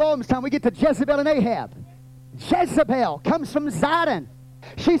Jeroboam, Rehoboam's time, we get to Jezebel and Ahab. Jezebel comes from Zidon.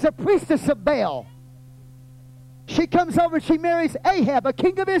 She's a priestess of Baal. She comes over and she marries Ahab, a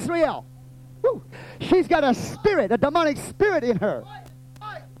king of Israel. Woo. She's got a spirit, a demonic spirit in her.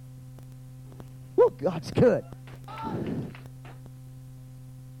 Woo, God's good.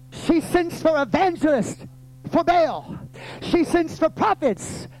 She sends for evangelists for Baal. She sends for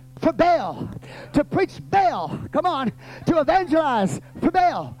prophets for Baal, to preach Baal, come on, to evangelize for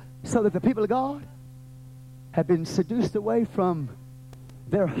Baal, so that the people of God have been seduced away from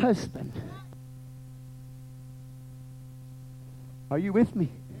their husband. Are you with me?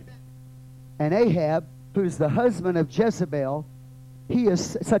 And Ahab, who's the husband of Jezebel, he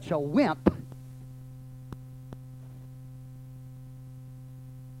is such a wimp.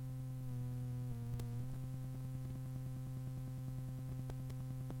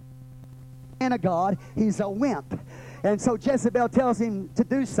 And a God, he's a wimp. And so Jezebel tells him to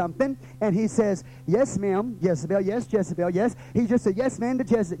do something, and he says, yes, ma'am, Jezebel, yes, Jezebel, yes. He's just a yes man to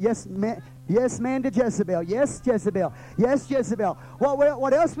Jezebel, yes, man to Jezebel, yes, Jezebel, yes, Jezebel.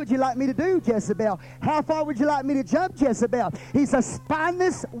 What else would you like me to do, Jezebel? How far would you like me to jump, Jezebel? He's a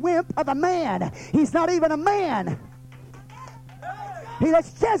spineless wimp of a man. He's not even a man. He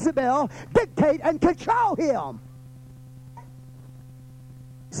lets Jezebel dictate and control him.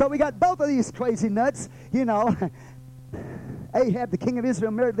 So we got both of these crazy nuts, Ahab, the king of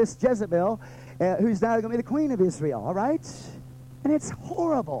Israel, married this Jezebel, who's now going to be the queen of Israel, all right? And it's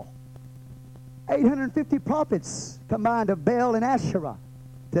horrible. 850 prophets combined of Baal and Asherah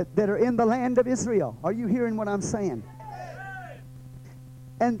that are in the land of Israel. Are you hearing what I'm saying?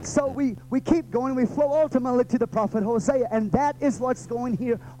 And so we keep going. We flow ultimately to the prophet Hosea, and that is what's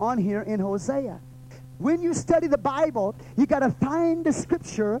going on here in Hosea. When you study the Bible, you got to find the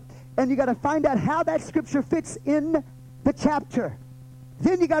scripture, and you got to find out how that scripture fits in the chapter.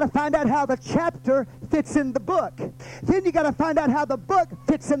 Then you got to find out how the chapter fits in the book. Then you got to find out how the book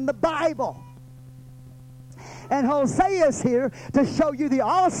fits in the Bible. And Hosea is here to show you the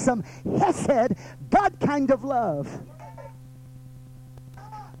awesome Hesed, God kind of love.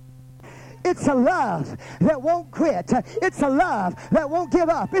 It's a love that won't quit. It's a love that won't give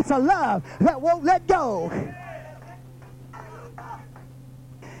up. It's a love that won't let go.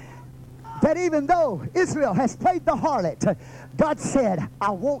 That even though Israel has played the harlot, God said,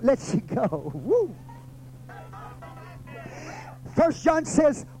 I won't let you go. Woo. 1 John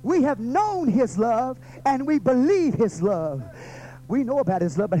says, we have known his love and we believe his love. We know about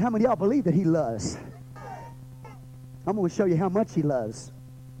his love, but how many of y'all believe that he loves? I'm going to show you how much he loves.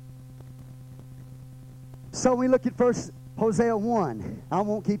 So we look at first Hosea 1. I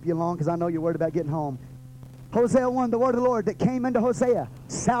won't keep you long because I know you're worried about getting home. Hosea 1, the word of the Lord that came unto Hosea,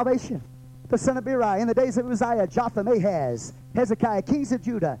 salvation. The son of Beri, in the days of Uzziah, Jotham, Ahaz, Hezekiah, kings of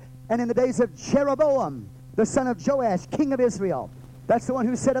Judah, and in the days of Jeroboam, the son of Joash, king of Israel. That's the one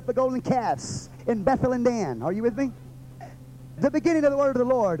who set up the golden calves in Bethel and Dan. Are you with me? The beginning of the word of the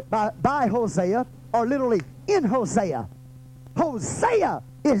Lord by Hosea, or literally in Hosea. Hosea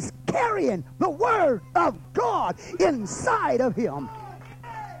is carrying the word of God inside of him.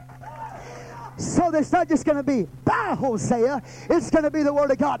 So it's not just going to be by Hosea, it's going to be the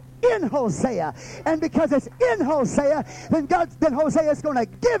word of God in Hosea. And because it's in Hosea, then Hosea is going to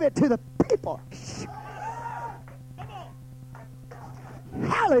give it to the people.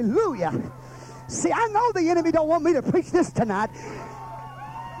 Hallelujah. See, I know the enemy don't want me to preach this tonight.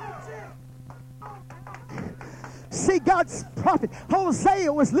 See, God's prophet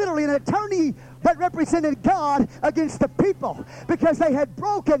Hosea was literally an attorney that represented God against the people because they had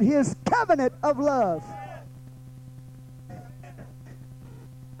broken his covenant of love.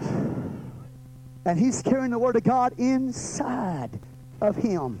 And he's carrying the word of God inside of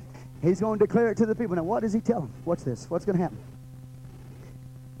him. He's going to declare it to the people. Now, what does he tell them? What's this? What's going to happen?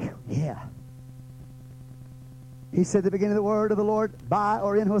 Yeah. He said the beginning of the word of the Lord by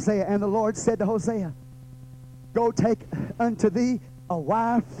or in Hosea. And the Lord said to Hosea, go take unto thee a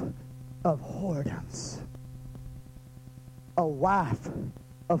wife of whoredoms. A wife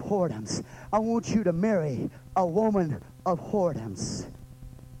of whoredoms. I want you to marry a woman of whoredoms.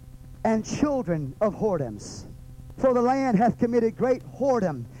 And children of whoredoms. For the land hath committed great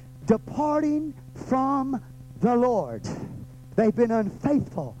whoredom, departing from the Lord. They've been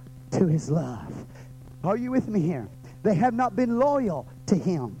unfaithful to his love. Are you with me here? They have not been loyal to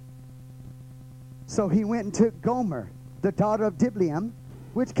him. So he went and took Gomer, the daughter of Diblaim,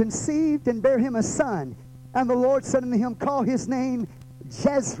 which conceived and bare him a son. And the Lord said unto him, call his name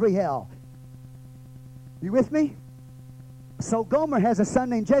Jezreel. You with me? So Gomer has a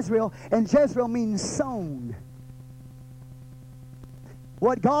son named Jezreel, and Jezreel means sown.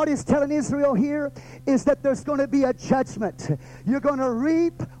 What God is telling Israel here is that there's going to be a judgment. You're going to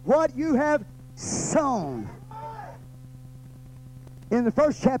reap what you have sown. In the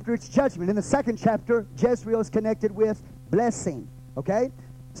first chapter, it's judgment. In the second chapter, Jezreel is connected with blessing. Okay?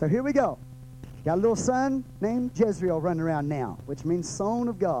 So here we go. Got a little son named Jezreel running around now, which means sown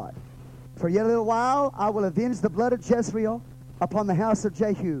of God. For yet a little while, I will avenge the blood of Jezreel upon the house of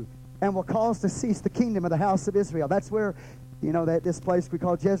Jehu, and will cause to cease the kingdom of the house of Israel. That's where, you know, that this place we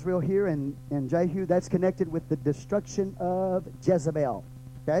call Jezreel here and Jehu, that's connected with the destruction of Jezebel.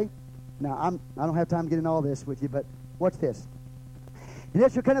 Okay? Now, I don't have time to get into all this with you, but watch this. And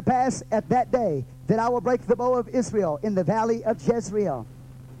it shall come to pass at that day that I will break the bow of Israel in the valley of Jezreel.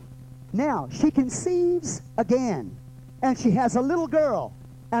 Now, she conceives again, and she has a little girl,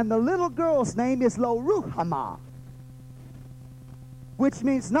 and the little girl's name is Lo-Ruhamah, which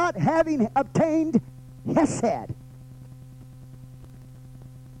means not having obtained Hesed.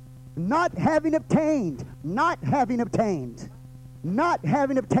 Not having obtained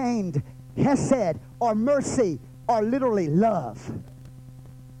Hesed or mercy or literally love.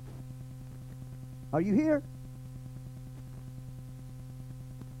 Are you here?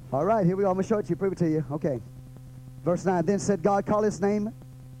 All right, here we go. I'm going to show it to you, prove it to you. Okay. Verse 9. Then said God, call his name.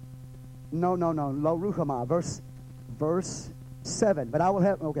 Lo-Ruhamah. Verse 7. But I will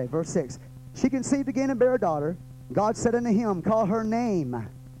have, okay, verse 6. She conceived again and bare a daughter. God said unto him, call her name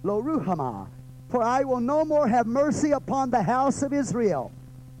Lo-Ruhamah, for I will no more have mercy upon the house of Israel.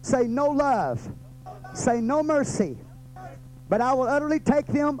 Say no love. Say no mercy. But I will utterly take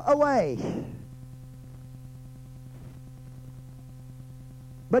them away.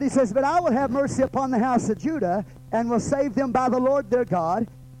 But he says, but I will have mercy upon the house of Judah, and will save them by the Lord their God,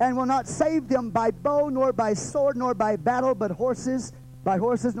 and will not save them by bow, nor by sword, nor by battle, but by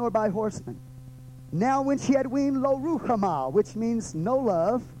horses, nor by horsemen. Now when she had weaned Lo-Ruhamah, which means no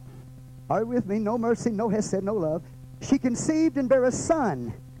love, are you with me? No mercy, no hesed, no love. She conceived and bare a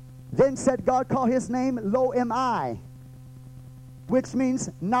son. Then said God, call his name Lo-Ammi, which means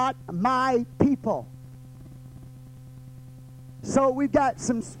not my people. So we got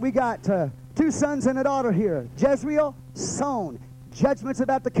two sons and a daughter here. Jezreel, sown. Judgment's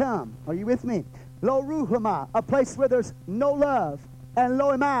about to come. Are you with me? Lo-Ruhamah, a place where there's no love. And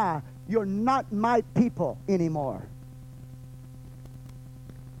Lo-Ammi, you're not my people anymore.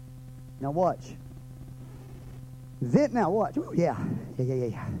 Now watch. Now watch. Ooh, yeah.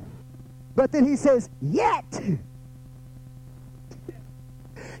 But then he says, yet.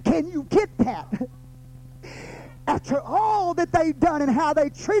 Can you get that? After all that they've done and how they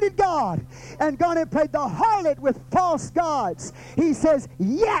treated God and gone and played the harlot with false gods, he says,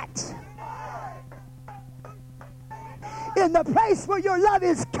 yet. In the place where your love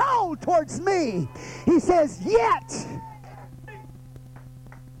is cold towards me, he says, yet.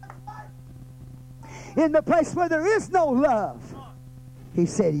 In the place where there is no love, he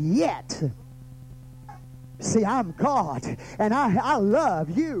said, yet. See, I'm God, and I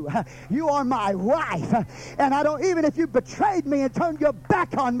love you. You are my wife, and I don't, even if you betrayed me and turned your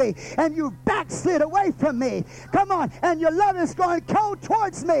back on me, and you backslid away from me, come on, and your love is going cold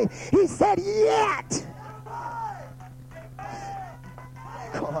towards me, he said, yet.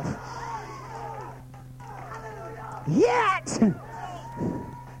 God. Yet.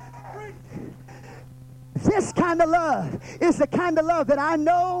 This kind of love is the kind of love that I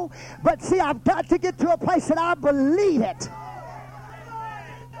know, but see, I've got to get to a place that I believe it.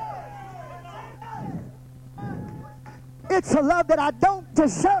 It's a love that I don't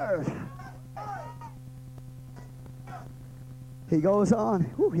deserve. He goes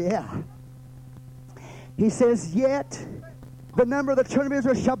on. Oh, yeah. He says, yet the number of the children of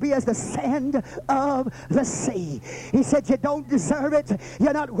Israel shall be as the sand of the sea. He said, you don't deserve it.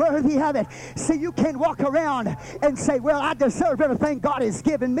 You're not worthy of it. See, you can walk around and say, well, I deserve everything God has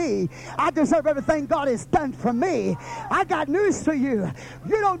given me. I deserve everything God has done for me. I got news for you.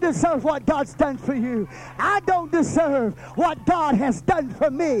 You don't deserve what God's done for you. I don't deserve what God has done for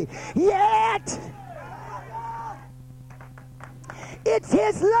me. Yet, it's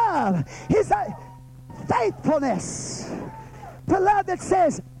His love, His faithfulness. The love that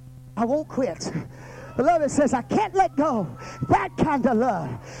says, I won't quit. The love that says, I can't let go. That kind of love.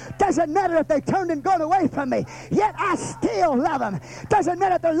 Doesn't matter if they turned and gone away from me. Yet I still love them. Doesn't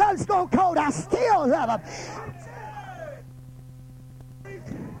matter if their love's gone cold. I still love them.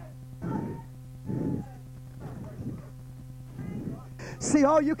 See,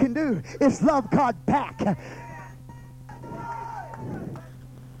 all you can do is love God back.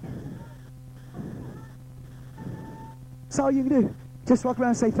 That's all you can do. Just walk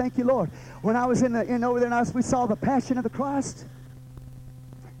around and say, thank you, Lord. When I was in over there and we saw the Passion of the Christ,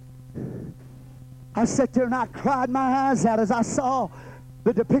 I sat there and I cried my eyes out as I saw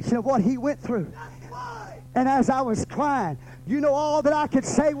the depiction of what He went through. And as I was crying, you know, all that I could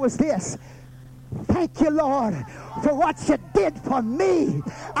say was this: thank you, Lord, for what you did for me.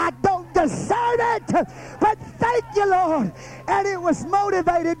 I don't deserve it, but thank you, Lord. And it was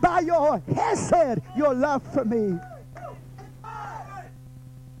motivated by your hesed, your love for me.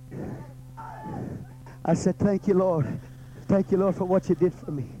 I said, thank you, Lord. Thank you, Lord, for what you did for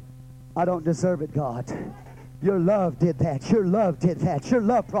me. I don't deserve it, God. Your love did that. Your love did that. Your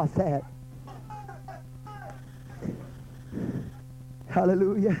love brought that.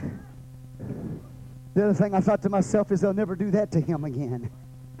 Hallelujah. The other thing I thought to myself is they'll never do that to him again.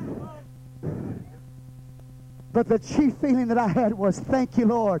 But the chief feeling that I had was, thank you,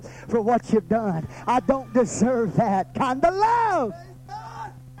 Lord, for what you've done. I don't deserve that kind of love.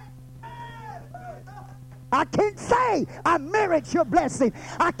 I can't say I merit your blessing.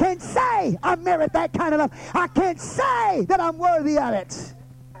 I can't say I merit that kind of love. I can't say that I'm worthy of it.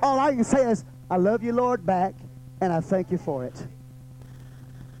 All I can say is, I love you, Lord, back, and I thank you for it.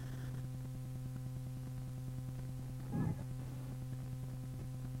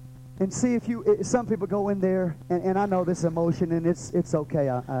 And see, some people go in there, and I know this emotion, and it's okay,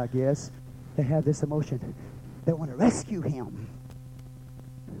 I guess. They have this emotion. They want to rescue him.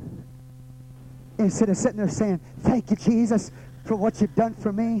 Instead of sitting there saying, thank you, Jesus, for what you've done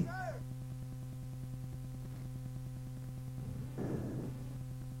for me.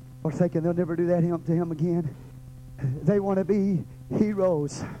 Or thinking they'll never do that to him again. They want to be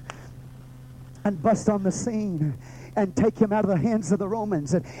heroes and bust on the scene and take him out of the hands of the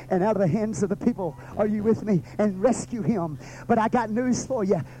Romans and out of the hands of the people. Are you with me? And rescue him. But I got news for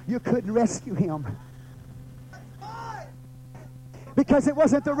you. You couldn't rescue him. Because it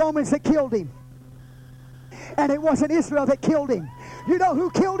wasn't the Romans that killed him. And it wasn't Israel that killed him. You know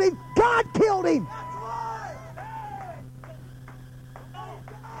who killed him? God killed him.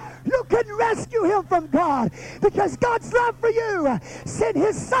 You couldn't rescue him from God because God's love for you sent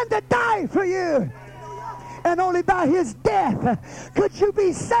His Son to die for you. And only by His death could you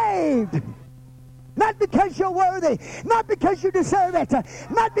be saved. Not because you're worthy, not because you deserve it,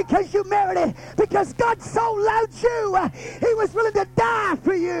 not because you merit it, because God so loved you, He was willing to die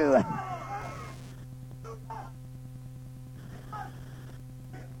for you.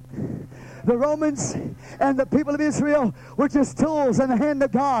 The Romans and the people of Israel were just tools in the hand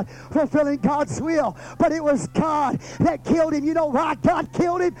of God, fulfilling God's will. But it was God that killed him. You know why God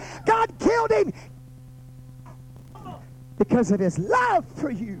killed him? God killed him because of His love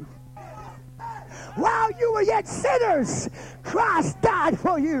for you. While you were yet sinners, Christ died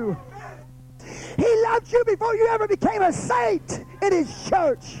for you. He loved you before you ever became a saint in His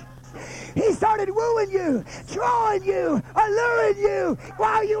church. He started wooing you, drawing you, alluring you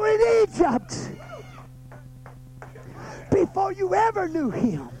while you were in Egypt. Before you ever knew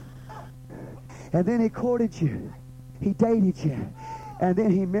Him. And then He courted you. He dated you. And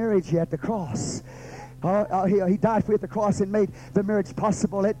then He married you at the cross. He died for you at the cross and made the marriage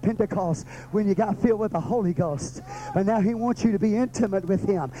possible at Pentecost when you got filled with the Holy Ghost. But now He wants you to be intimate with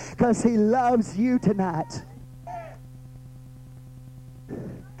Him because He loves you tonight.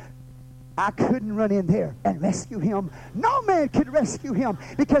 I couldn't run in there and rescue him. No man could rescue him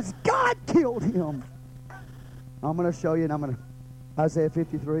because God killed him. I'm going to show you, and I'm going to Isaiah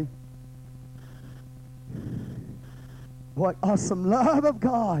 53. What awesome love of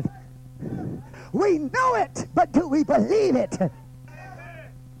God. We know it, but do we believe it?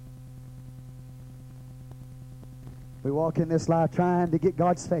 We walk in this life trying to get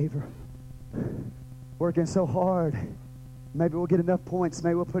God's favor, working so hard. Maybe we'll get enough points.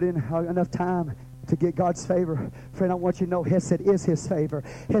 Maybe we'll put in enough time to get God's favor. Friend, I want you to know Hesed is His favor.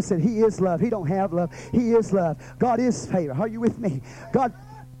 Hesed, He is love. He don't have love. He is love. God is favor. Are you with me? God.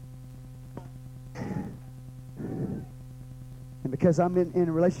 And because I'm in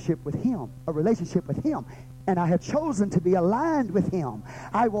a relationship with Him, and I have chosen to be aligned with Him,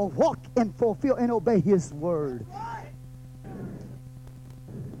 I will walk and fulfill and obey His word.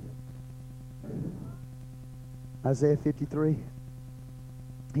 Isaiah 53,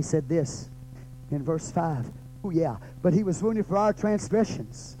 he said this in verse 5. Oh yeah, but He was wounded for our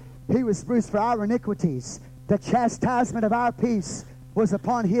transgressions. He was bruised for our iniquities. The chastisement of our peace was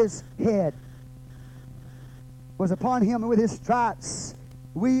upon His head. Was upon Him, and with His stripes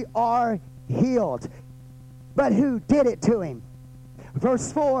we are healed. But who did it to Him?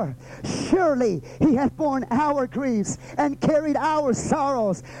 Verse 4, surely He hath borne our griefs and carried our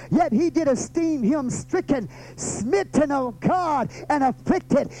sorrows. Yet He did esteem Him stricken, smitten of God, and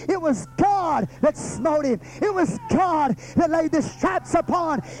afflicted. It was God that smote Him. It was God that laid the stripes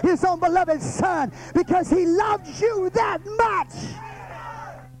upon His own beloved Son, because He loved you that much.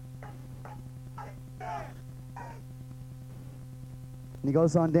 And he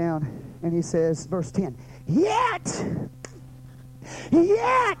goes on down and he says, verse 10, Yet, you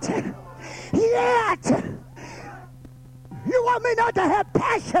want me not to have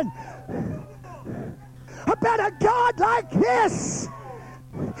passion about a God like this?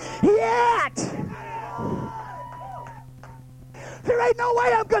 Yet, there ain't no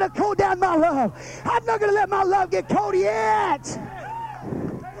way I'm going to cool down my love. I'm not going to let my love get cold yet.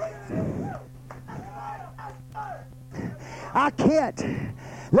 I can't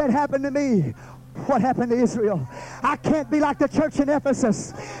let happen to me what happened to Israel. I can't be like the church in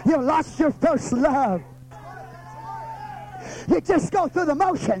Ephesus. You lost your first love. You just go through the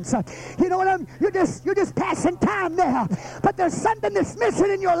motions. You know what I mean? You're just passing time now. But there's something that's missing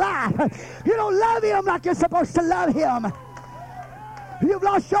in your life. You don't love Him like you're supposed to love Him. You've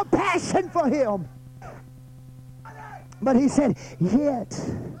lost your passion for Him. But He said, yet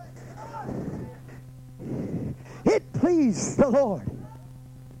it pleased the Lord.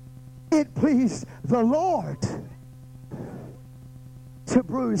 It pleased the Lord to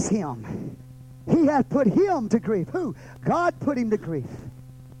bruise Him. He hath put Him to grief. Who? God put Him to grief.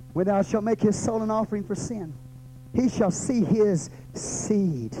 When thou shalt make His soul an offering for sin, He shall see His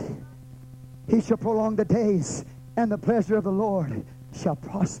seed. He shall prolong the days, and the pleasure of the Lord shall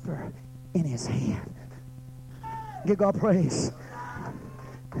prosper in His hand. Give God praise.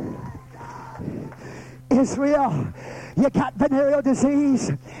 Israel, you got venereal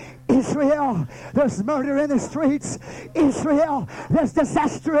disease. Israel, there's murder in the streets. Israel, there's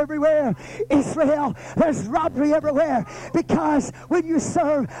disaster everywhere. Israel, there's robbery everywhere. Because when you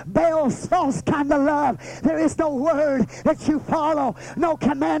serve Baal's false kind of love, there is no word that you follow, no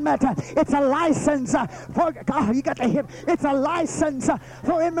commandment. It's a license for, oh, you got to hear, it's a license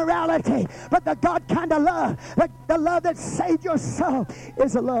for immorality. But the God kind of love, the love that saved your soul,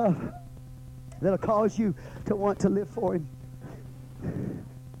 is a love that'll cause you to want to live for Him.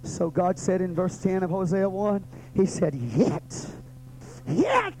 So God said in verse 10 of Hosea 1, He said, yet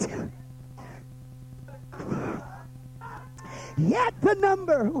the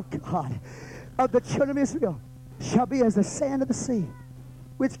number, oh God, of the children of Israel shall be as the sand of the sea,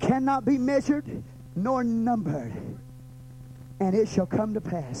 which cannot be measured nor numbered. And it shall come to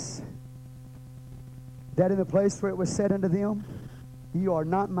pass that in the place where it was said unto them, you are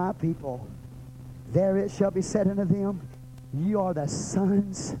not my people, there it shall be said unto them, you are the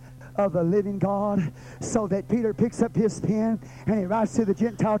sons of the living God. So that Peter picks up his pen and he writes to the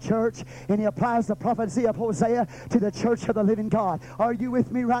Gentile church and he applies the prophecy of Hosea to the church of the living God. Are you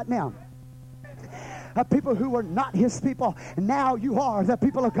with me right now? A people who were not His people, now you are the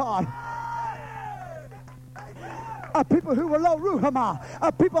people of God. A people who were lo ruhamah,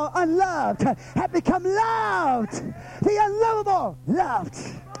 a people unloved, have become loved. The unlovable, loved.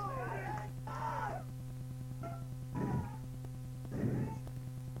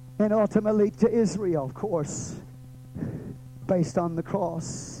 And ultimately to Israel, of course, based on the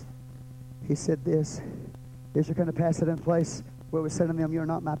cross, He said this, it shall come to pass that in a place where it was said unto them, you are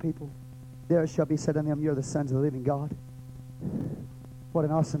not my people, there shall be said unto them, you are the sons of the living God. What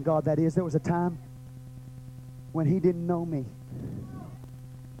an awesome God that is. There was a time when He didn't know me.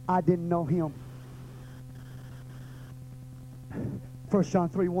 I didn't know Him. 1 John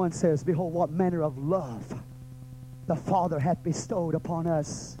 3:1 says, behold, what manner of love the Father hath bestowed upon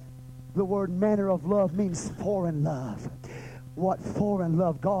us. The word manner of love means foreign love. what foreign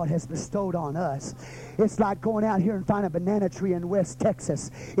love God has bestowed on us. It's like going out here and finding a banana tree in West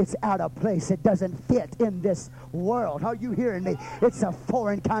Texas. It's out of place. It doesn't fit in this world. Are you hearing me? It's a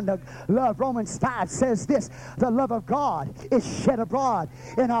foreign kind of love. Romans 5 says this: the love of God is shed abroad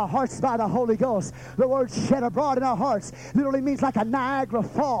in our hearts by the Holy Ghost. The word shed abroad in our hearts literally means like a Niagara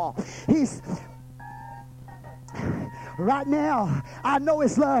fall. Right now, I know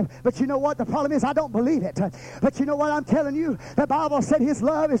His love, but you know what? The problem is I don't believe it. But you know what I'm telling you? The Bible said His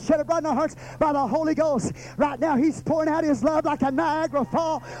love is shed abroad in our hearts by the Holy Ghost. Right now, He's pouring out His love like a Niagara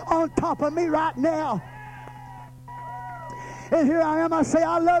fall on top of me right now. And here I am, I say,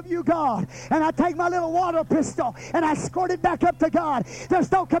 I love you, God. And I take my little water pistol and I squirt it back up to God.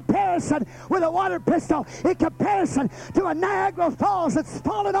 There's no comparison with a water pistol in comparison to a Niagara Falls that's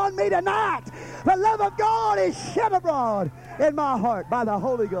falling on me tonight. The love of God is shed abroad in my heart by the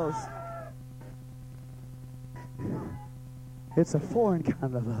Holy Ghost. It's a foreign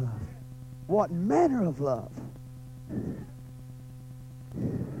kind of love. What manner of love?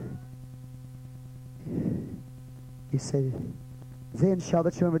 He said, then shall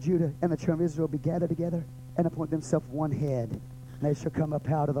the children of Judah and the children of Israel be gathered together and appoint themselves one head. And they shall come up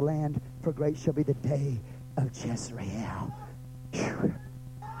out of the land, for great shall be the day of Jezreel. Whew.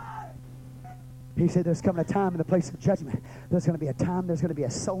 He said there's coming a time in the place of judgment. There's going to be a time, there's going to be a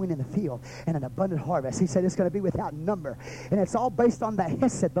sowing in the field and an abundant harvest. He said it's going to be without number. And it's all based on the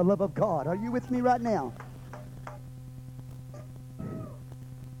hesed, the love of God. Are you with me right now?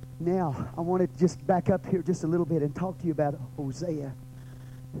 Now, I want to just back up here just a little bit and talk to you about Hosea.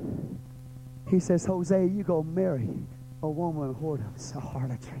 He says, Hosea, you go marry a woman of whoredoms, a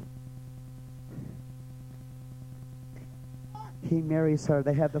harlotry. He marries her.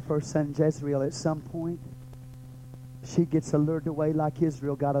 They have the first son, Jezreel. At some point, she gets allured away like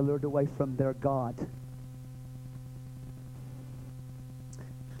Israel got allured away from their God.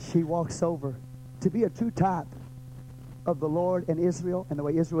 She walks over to be a true type of the Lord and Israel and the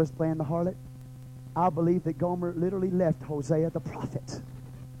way Israel is playing the harlot. I believe that Gomer literally left Hosea the prophet.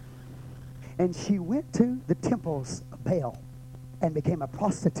 And she went to the temples of Baal and became a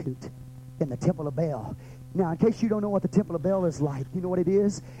prostitute in the temple of Baal. Now, in case you don't know what the temple of Baal is like, you know what it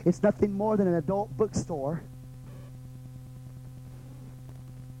is? It's nothing more than an adult bookstore.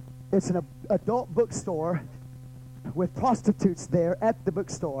 It's an adult bookstore with prostitutes there at the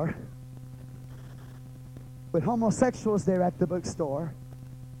bookstore, with homosexuals there at the bookstore.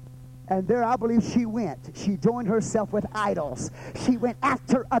 And there I believe she went. She joined herself with idols. She went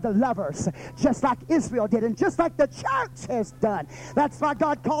after other lovers, just like Israel did, and just like the church has done. That's why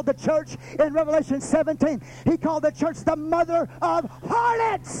God called the church in Revelation 17. He called the church the mother of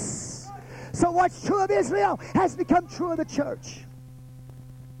harlots. So what's true of Israel has become true of the church.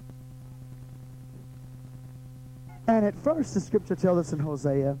 And at first, the scripture tells us in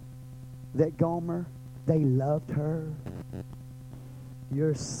Hosea that Gomer, they loved her.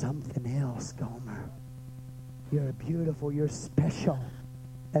 You're something else, Gomer. You're beautiful. You're special.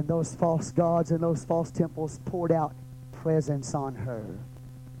 And those false gods and those false temples poured out presents on her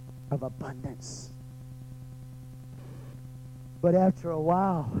of abundance. But after a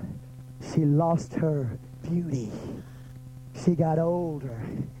while, she lost her beauty. She got older.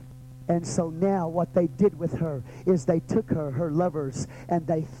 And so now what they did with her is they took her lovers, and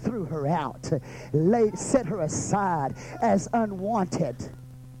they threw her out, set her aside as unwanted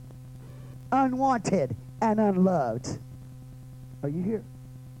and unloved. Are you here?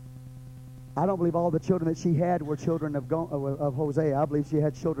 I don't believe all the children that she had were children of Hosea. I believe she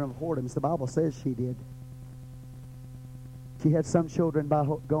had children of whoredoms. The Bible says she did. She had some children by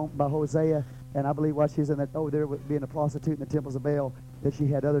Hosea, and I believe while she's in that, there being a prostitute in the temples of Baal, that she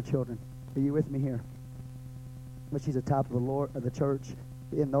had other children. Are you with me here? But she's a type of the Lord, of the church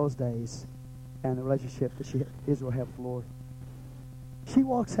in those days, and the relationship that Israel had with the Lord. She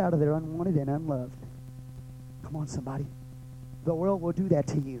walks out of there unwanted and unloved. Come on, somebody. The world will do that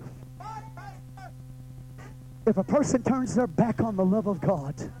to you. If a person turns their back on the love of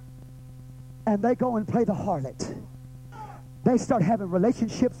God and they go and play the harlot, they start having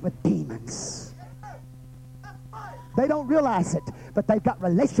relationships with demons. They don't realize it, but they've got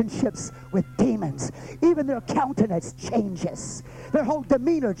relationships with demons. Even their countenance changes. Their whole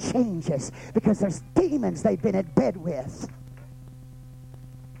demeanor changes because there's demons they've been in bed with.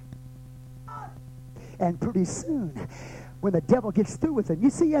 And pretty soon, when the devil gets through with them, you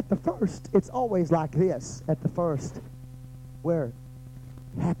see at the first, it's always like this. At the first, where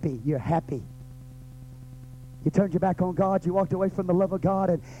you're happy. You turned your back on God. You walked away from the love of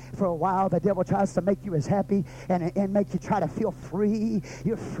God. And for a while, the devil tries to make you as happy and make you try to feel free.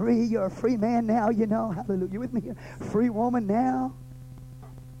 You're free. You're a free man now, you know. Hallelujah. You with me? Free woman now.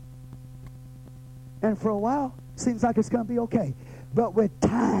 And for a while, seems like it's going to be okay. But with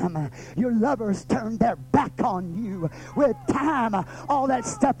time, your lovers turned their back on you. With time, all that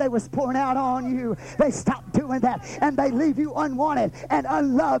stuff they was pouring out on you, they stopped doing that. And they leave you unwanted and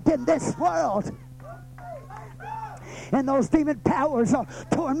unloved in this world. And those demon powers are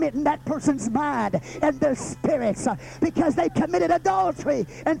tormenting that person's mind and their spirits because they committed adultery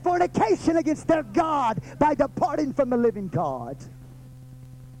and fornication against their God by departing from the living God.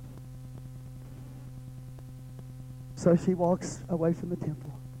 So she walks away from the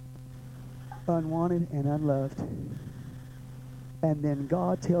temple, unwanted and unloved. And then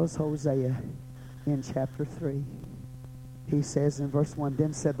God tells Hosea in chapter 3, he says in verse 1,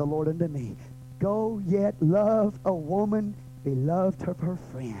 "Then said the Lord unto me, Go yet love a woman beloved of her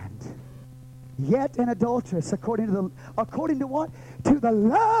friend, yet an adulteress, according to what? To the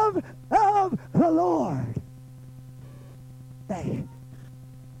love of the Lord."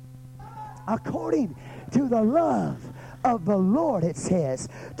 According to the love of the Lord, it says,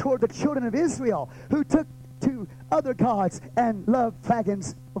 toward the children of Israel who took to other gods and loved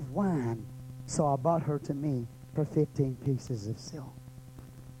flagons of wine. So I brought her to me for 15 pieces of silver.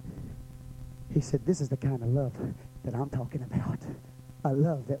 He said, this is the kind of love that I'm talking about. A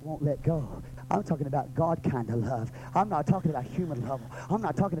love that won't let go. I'm talking about God kind of love. I'm not talking about human love. I'm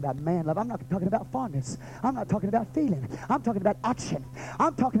not talking about man love. I'm not talking about fondness. I'm not talking about feeling. I'm talking about action.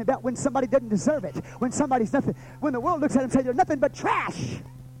 I'm talking about when somebody doesn't deserve it. When somebody's nothing. When the world looks at him and says, "You're nothing but trash."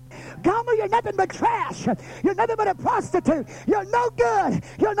 Gomer, you're nothing but trash. You're nothing but a prostitute. You're no good.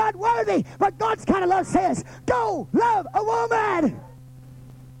 You're not worthy. But God's kind of love says, go love a woman.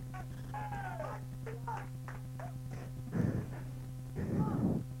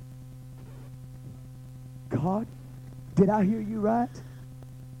 God, did I hear you right?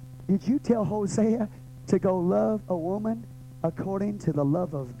 Did you tell Hosea to go love a woman according to the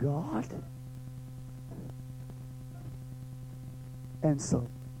love of God? And so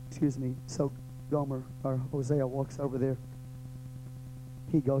Gomer, or Hosea, walks over there.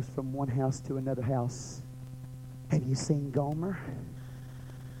 He goes from one house to another house. Have you seen Gomer?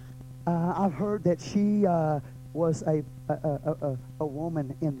 I've heard that she was a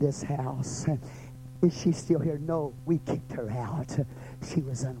woman in this house. Is she still here? No, we kicked her out. She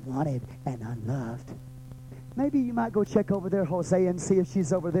was unwanted and unloved. Maybe you might go check over there, Hosea, and see if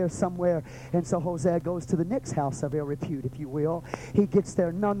she's over there somewhere. And so Hosea goes to the next house of ill repute, if you will. He gets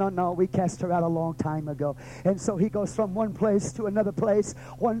there. No, we cast her out a long time ago. And so he goes from one place to another place,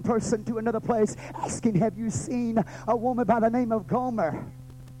 one person to another place, asking, have you seen a woman by the name of Gomer?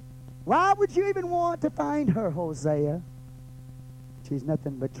 Why would you even want to find her, Hosea? She's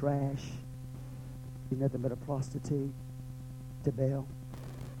nothing but trash. She's nothing but a prostitute to Baal.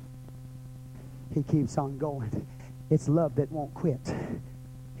 He keeps on going. It's love that won't quit.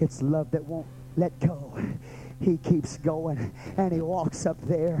 It's love that won't let go. He keeps going, and he walks up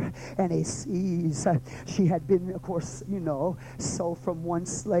there, and he sees she had been, of course, sold from one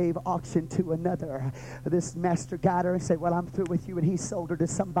slave auction to another. This master got her and said, well, I'm through with you, and he sold her to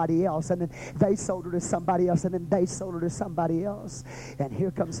somebody else, and then they sold her to somebody else, and then they sold her to somebody else. And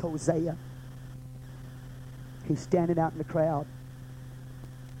here comes Hosea. He's standing out in the crowd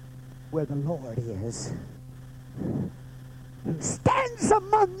where the Lord is. Who stands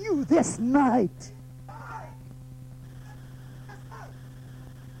among you this night.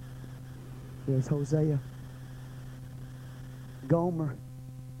 There's Hosea. Gomer,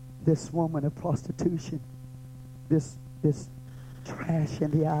 this woman of prostitution, this trash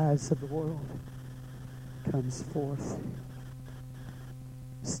in the eyes of the world, comes forth,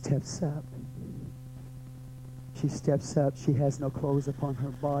 steps up. She steps up. She has no clothes upon her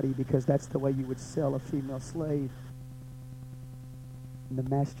body because that's the way you would sell a female slave. And the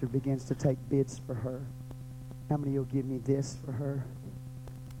master begins to take bids for her. How many will give me this for her?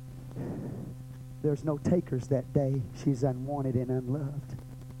 There's no takers that day. She's unwanted and unloved.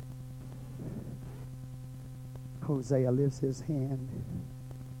 Hosea lifts his hand.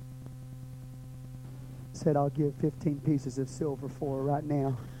 Said, I'll give 15 pieces of silver for her right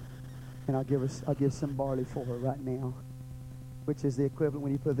now. And I'll give some barley for her right now, which is the equivalent,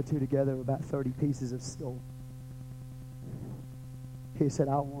 when you put the two together, of about 30 pieces of silver. He said,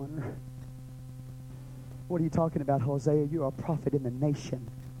 I want her. What are you talking about, Hosea? You're a prophet in the nation,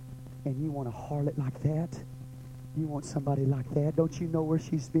 and you want a harlot like that? You want somebody like that? Don't you know where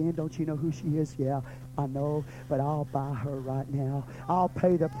she's been? Don't you know who she is? Yeah, I know, but I'll buy her right now. I'll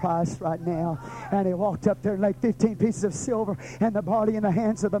pay the price right now. And he walked up there and laid 15 pieces of silver and the barley in the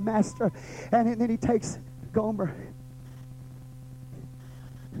hands of the master. And then he takes Gomer.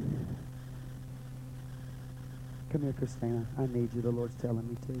 Come here, Christina. I need you. The Lord's telling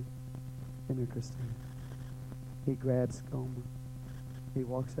me to. Come here, Christina. He grabs Gomer. He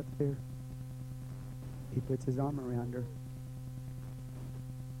walks up there. He puts his arm around her.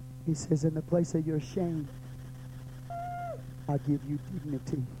 He says, in the place of your shame, I'll give you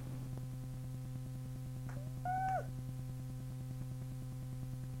dignity.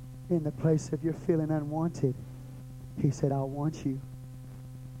 In the place of your feeling unwanted, he said, I'll want you.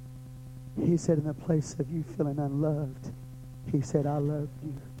 He said, in the place of you feeling unloved, he said, I love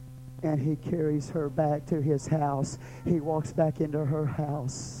you. And he carries her back to his house. He walks back into her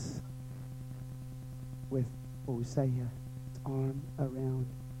house with Hosea's arm around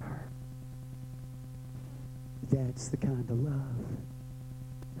her. That's the kind of love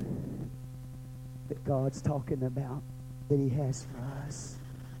that God's talking about, that he has for us.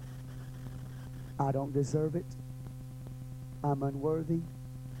 I don't deserve it. I'm unworthy.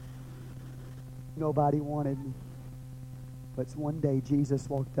 Nobody wanted me. But one day Jesus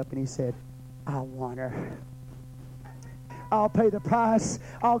walked up and he said, I want her. I'll pay the price.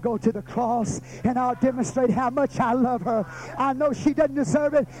 I'll go to the cross and I'll demonstrate how much I love her. I know she doesn't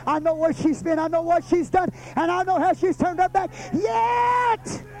deserve it. I know where she's been. I know what she's done. And I know how she's turned her back.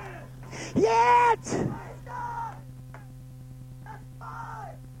 Yet!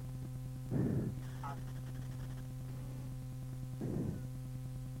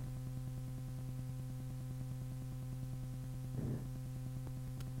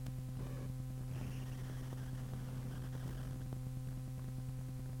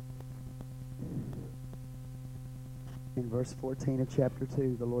 In verse 14 of chapter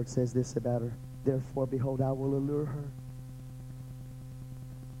 2, the Lord says this about her. Therefore, behold, I will allure her.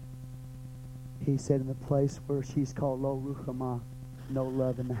 He said in the place where she's called Lo Ruhamah, no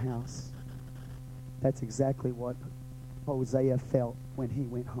love in the house. That's exactly what Hosea felt when he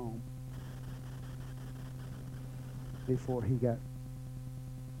went home. Before he got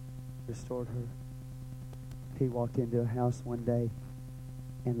restored her. He walked into a house one day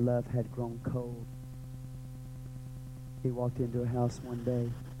and love had grown cold. He walked into a house one day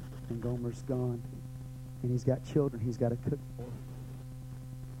and Gomer's gone. And he's got children he's got to cook for.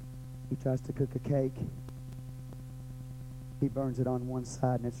 He tries to cook a cake. He burns it on one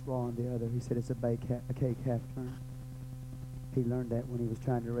side and it's raw on the other. He said it's a cake half turned. He learned that when he was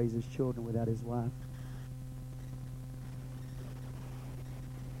trying to raise his children without his wife.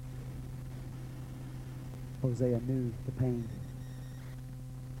 Hosea knew the pain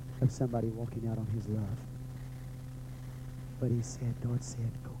of somebody walking out on his love. But he said, God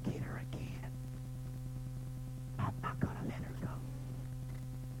said, go get her again. I'm not going to let her go.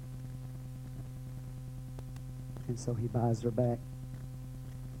 And so he buys her back.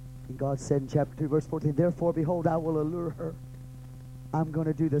 And God said in chapter 2, verse 14, therefore, behold, I will allure her. I'm going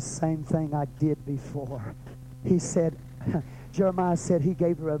to do the same thing I did before. He said, Jeremiah said he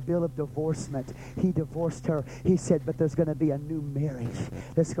gave her a bill of divorcement. He divorced her. He said, but there's going to be a new marriage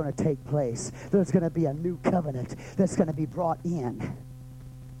that's going to take place. There's going to be a new covenant that's going to be brought in.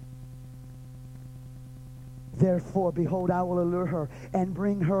 Therefore, behold, I will allure her and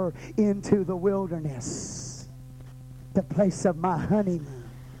bring her into the wilderness, the place of my honeymoon.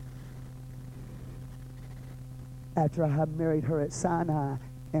 After I have married her at Sinai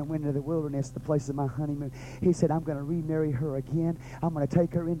and went into the wilderness, the place of my honeymoon, he said, I'm going to remarry her again. I'm going to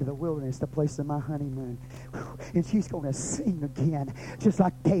take her into the wilderness, the place of my honeymoon. And she's going to sing again, just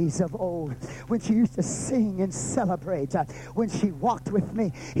like days of old, when she used to sing and celebrate. When she walked with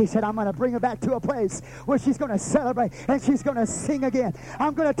me, he said, I'm going to bring her back to a place where she's going to celebrate and she's going to sing again.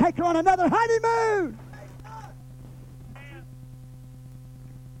 I'm going to take her on another honeymoon.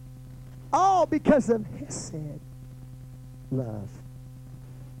 All because of Hesed, love.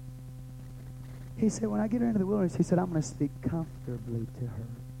 He said, when I get her into the wilderness, he said, I'm going to speak comfortably to her.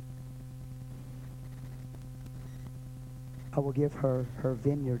 I will give her her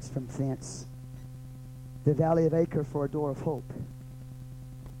vineyards from thence, the valley of Achor for a door of hope,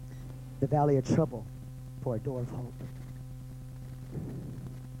 the valley of trouble for a door of hope.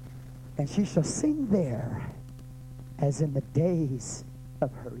 And she shall sing there as in the days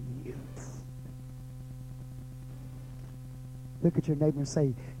of her youth. Look at your neighbor and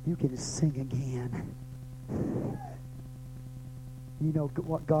say, you can sing again. You know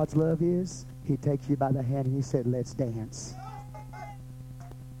what God's love is? He takes you by the hand and he said, let's dance.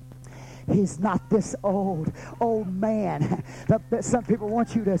 He's not this old man that some people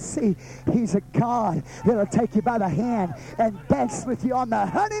want you to see. He's a God that'll take you by the hand and dance with you on the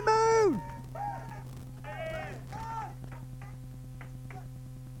honeymoon.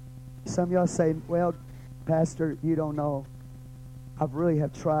 Some of y'all say, well, Pastor, you don't know. I really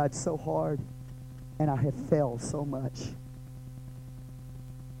have tried so hard, and I have failed so much.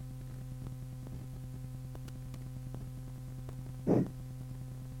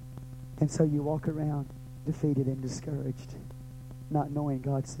 And so you walk around defeated and discouraged, not knowing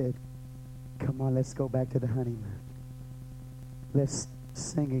God said, come on, let's go back to the honeymoon. Let's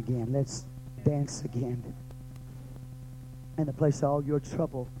sing again. Let's dance again. In the place of all your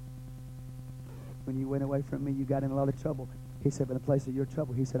trouble, when you went away from me, you got in a lot of trouble. He said, in the place of your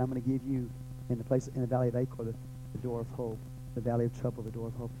trouble, he said, I'm going to give you, in the valley of Achor, the door of hope. The valley of trouble, the door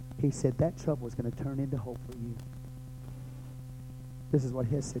of hope. He said that trouble is going to turn into hope for you. This is what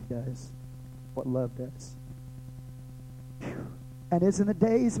Hesed does, what love does. Whew. And as in the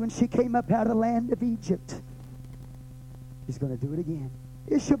days when she came up out of the land of Egypt, He's going to do it again.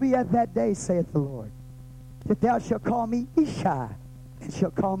 It shall be at that day, saith the Lord, that thou shalt call me Ishai, and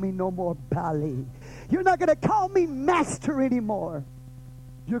shalt call me no more Bali. You're not going to call me master anymore.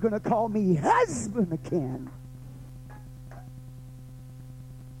 You're going to call me husband again.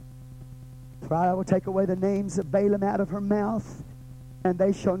 For I will take away the names of Balaam out of her mouth, and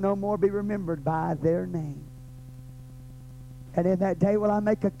they shall no more be remembered by their name. And in that day will I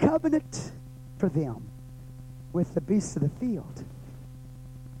make a covenant for them with the beasts of the field.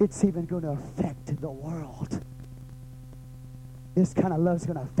 It's even going to affect the world. This kind of love is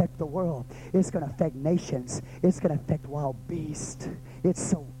going to affect the world. It's going to affect nations. It's going to affect wild beasts. It's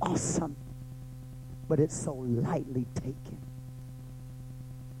so awesome, but it's so lightly taken.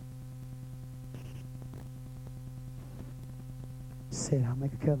 Said, I'll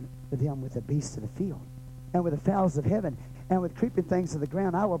make a covenant with them with the beasts of the field, and with the fowls of heaven, and with creeping things of the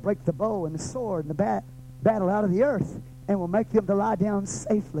ground. I will break the bow and the sword and the battle out of the earth, and will make them to lie down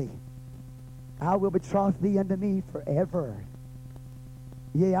safely. I will betroth thee unto me forever.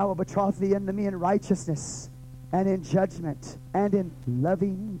 Yea, I will betroth thee unto me in righteousness, and in judgment, and in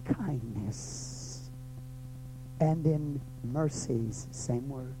loving kindness, and in mercies. Same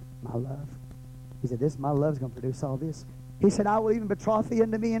word, my love. He said, this, my love, is going to produce all this. He said, I will even betroth thee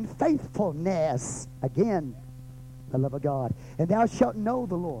unto me in faithfulness. Again, the love of God. And thou shalt know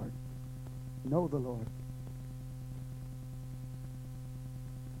the Lord. Know the Lord.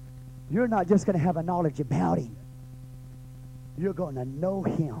 You're not just going to have a knowledge about Him. You're going to know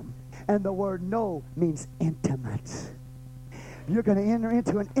Him. And the word know means intimate. You're going to enter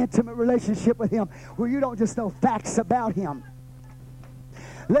into an intimate relationship with Him where you don't just know facts about Him.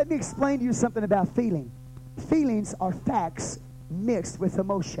 Let me explain to you something about feeling. Feelings are facts mixed with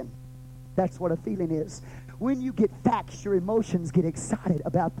emotion. That's what a feeling is. When you get facts, your emotions get excited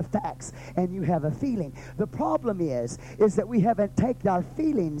about the facts, and you have a feeling. The problem is that we haven't taken our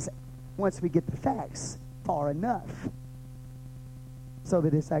feelings once we get the facts far enough so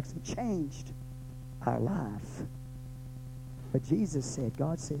that it's actually changed our life. But Jesus said,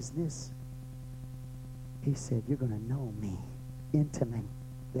 God says this. He said, you're going to know me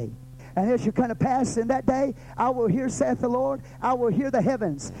intimately. And it shall come to pass in that day, I will hear, saith the Lord, I will hear the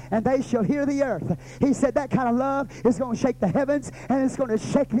heavens, and they shall hear the earth. He said that kind of love is going to shake the heavens, and it's going to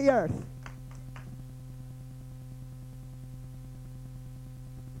shake the earth.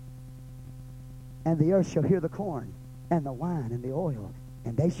 And the earth shall hear the corn, and the wine, and the oil,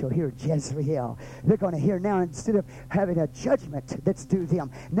 and they shall hear Jezreel. They're going to hear now, instead of having a judgment that's due them,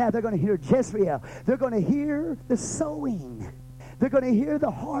 now they're going to hear Jezreel. They're going to hear the sowing. They're going to hear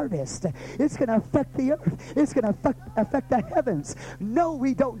the harvest. It's going to affect the earth. It's going to affect the heavens. No,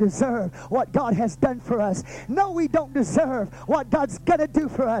 we don't deserve what God has done for us. No, we don't deserve what God's going to do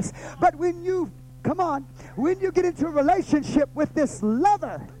for us. But when you, when you get into a relationship with this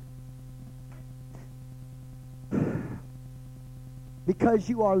lover, because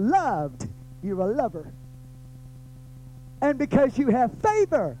you are loved, you're a lover. And because you have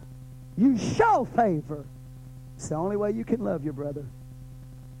favor, you show favor. It's the only way you can love your brother.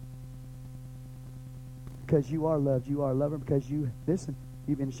 Because you are loved. You are a lover because you've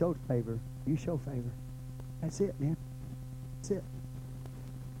been showed favor. You show favor. That's it, man. That's it.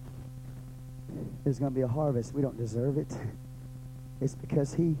 There's going to be a harvest. We don't deserve it. It's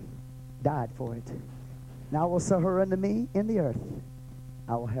because He died for it. Now I will sow her unto me in the earth.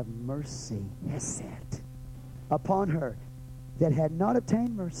 I will have mercy, hesed, upon her that had not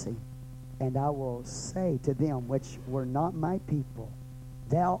obtained mercy. And I will say to them which were not my people,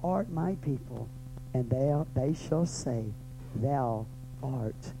 Thou art my people. And they shall say, Thou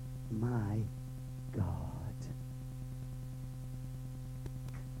art my God.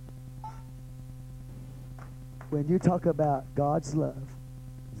 When you talk about God's love,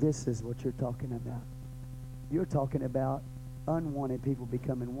 this is what you're talking about. You're talking about unwanted people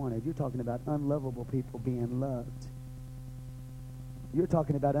becoming wanted. You're talking about unlovable people being loved. You're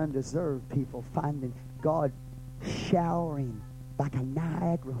talking about undeserved people finding God showering like a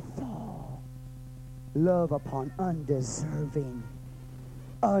Niagara fall. Love upon undeserving,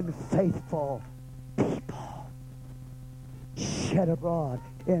 unfaithful people. Shed abroad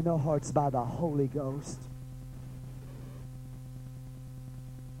in their hearts by the Holy Ghost.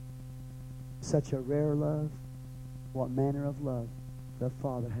 Such a rare love. What manner of love the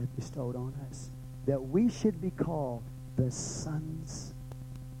Father hath bestowed on us, that we should be called the sons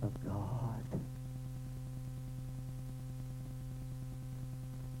of God.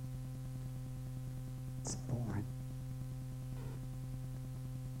 It's foreign.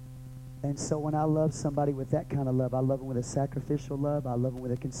 And so when I love somebody with that kind of love, I love them with a sacrificial love. I love them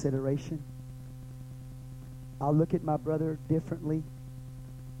with a consideration. I'll look at my brother differently.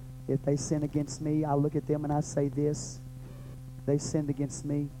 If they sin against me, I look at them and I say this: they sinned against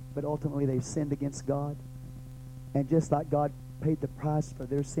me, but ultimately they've sinned against God. And just like God paid the price for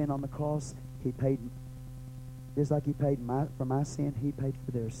their sin on the cross, He paid, just like He paid for my sin, He paid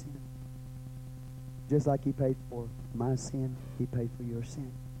for their sin. Just like He paid for my sin, He paid for your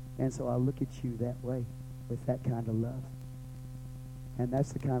sin. And so I look at you that way, with that kind of love. And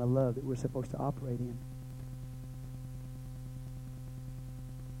that's the kind of love that we're supposed to operate in.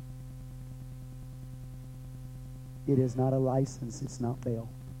 It is not a license. It's not bail.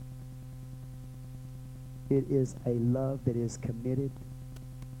 It is a love that is committed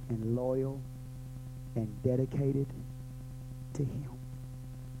and loyal and dedicated to Him.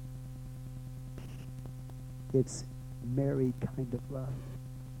 It's married kind of love.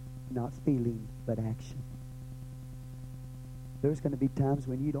 Not feeling, but action. There's going to be times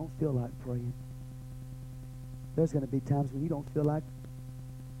when you don't feel like praying. There's going to be times when you don't feel like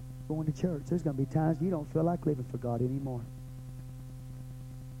going to church. There's going to be times you don't feel like living for God anymore.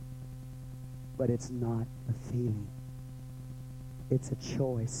 But it's not a feeling. It's a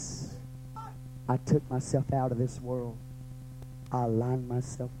choice. I took myself out of this world. I aligned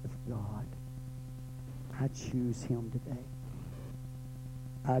myself with God. I choose Him today.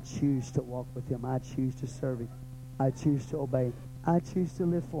 I choose to walk with Him. I choose to serve Him. I choose to obey Him. I choose to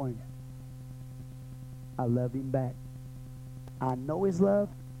live for Him. I love Him back. I know His love,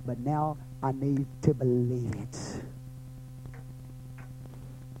 but now I need to believe it.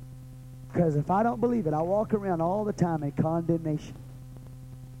 Because if I don't believe it, I walk around all the time in condemnation.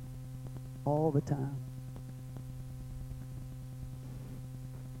 All the time.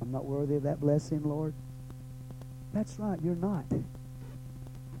 I'm not worthy of that blessing, Lord. That's right, you're not.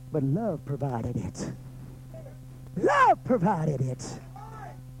 But love provided it. Love provided it.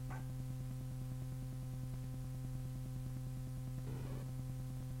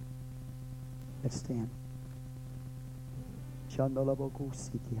 Let's stand.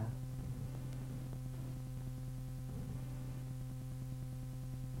 Chandalabokusikia.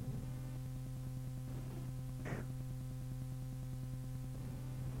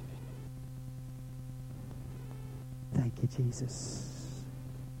 Thank you, Jesus.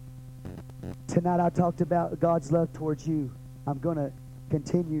 Tonight I talked about God's love towards you. I'm going to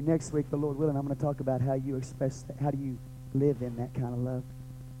continue next week, the Lord willing. I'm going to talk about how you express that. How do you live in that kind of love?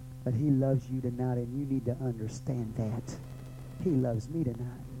 But He loves you tonight, and you need to understand that. He loves me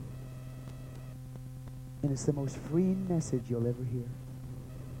tonight. And it's the most freeing message you'll ever hear.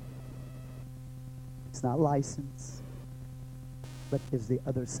 It's not license, but it's the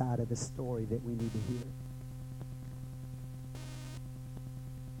other side of the story that we need to hear.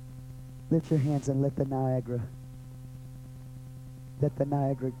 Lift your hands and let the Niagara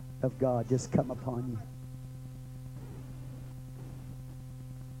of God just come upon you.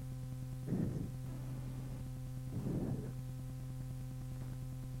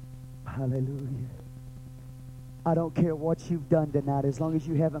 Hallelujah. I don't care what you've done tonight, as long as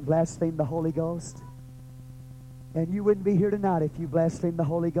you haven't blasphemed the Holy Ghost. And you wouldn't be here tonight if you blasphemed the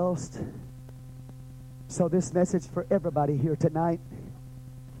Holy Ghost. So this message for everybody here tonight.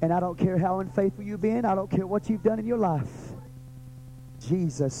 And I don't care how unfaithful you've been. I don't care what you've done in your life.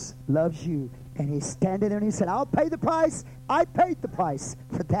 Jesus loves you. And He's standing there and He said, I'll pay the price. I paid the price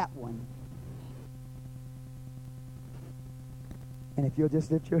for that one. And if you'll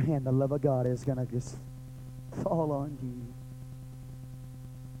just lift your hand, the love of God is going to just fall on you.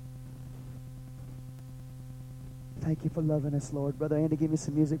 Thank you for loving us, Lord. Brother Andy, give me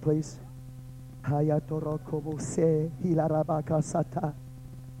some music, please.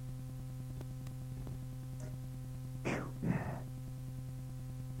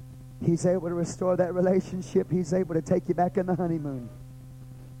 He's able to restore that relationship. He's able to take you back on the honeymoon.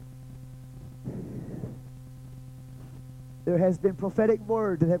 There has been prophetic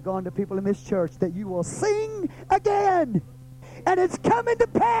word that have gone to people in this church that you will sing again. And it's coming to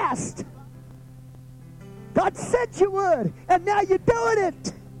pass. God said you would, and now you're doing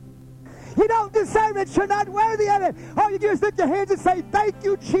it. You don't deserve it. You're not worthy of it. All you do is lift your hands and say, thank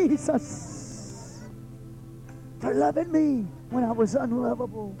you, Jesus, for loving me when I was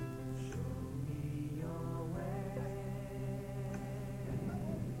unlovable.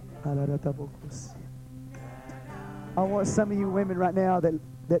 I want some of you women right now that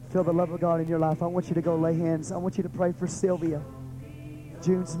feel the love of God in your life, I want you to go lay hands. I want you to pray for Sylvia,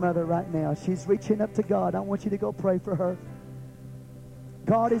 June's mother, right now. She's reaching up to God. I want you to go pray for her.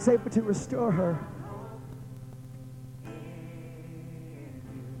 God is able to restore her.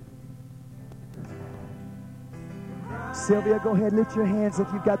 Sylvia, go ahead, lift your hands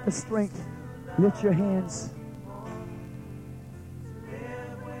if you've got the strength. Lift your hands.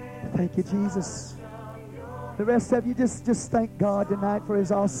 Thank you, Jesus. The rest of you, just thank God tonight for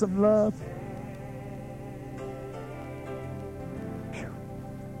His awesome love.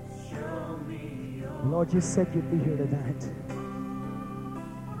 Lord, you said you'd be here tonight.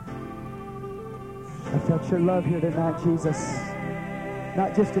 I felt your love here tonight, Jesus.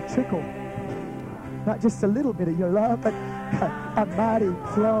 Not just a trickle, not just a little bit of your love, but a mighty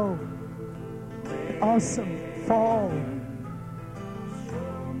flow, an awesome fall.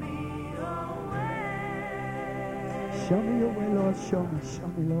 Show me your way, Lord. Show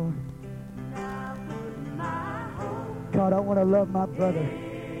me, Lord. God, I want to love my brother,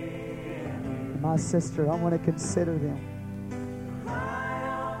 my sister. I want to consider them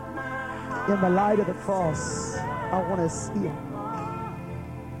in the light of the cross. I want to see them.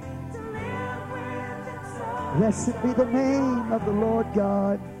 Blessed be the name of the Lord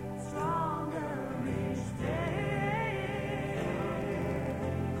God.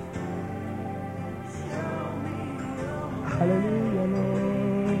 Hallelujah, Lord.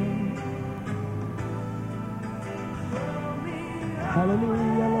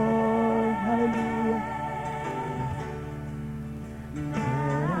 Hallelujah, Lord. Hallelujah.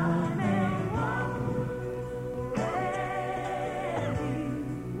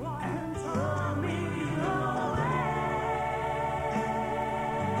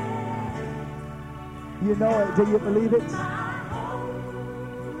 You know it. Do you believe it?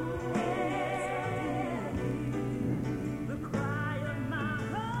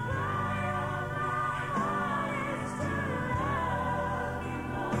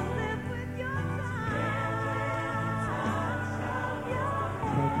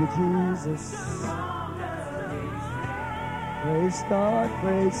 Jesus. Praise God,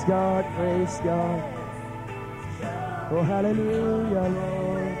 praise God, praise God. Oh, hallelujah,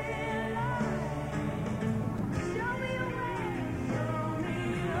 Lord.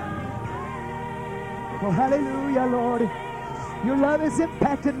 Oh, hallelujah, Lord. Your love has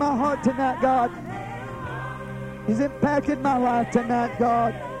impacted my heart tonight, God. It's impacted my life tonight,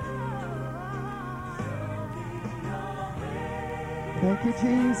 God. Thank you,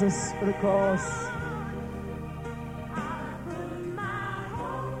 Jesus, for the cross.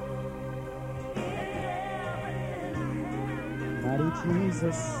 Mighty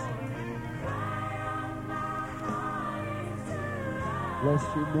Jesus. Bless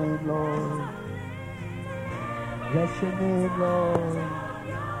your name, Lord. Bless your name, Lord.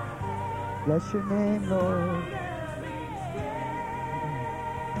 Bless your name, Lord.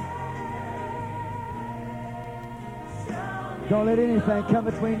 Don't let anything come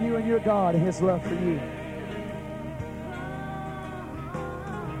between you and your God and His love for you.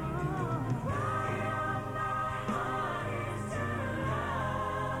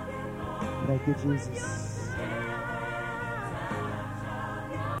 Thank you, Jesus.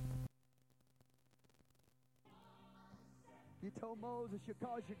 You told Moses, you'll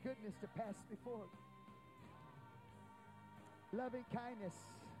cause your goodness to pass before you. Loving kindness.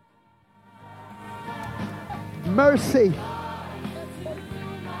 Mercy.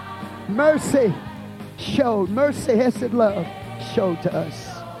 Mercy showed. Mercy, hesed love showed to us.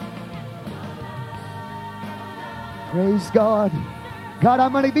 Praise God. God,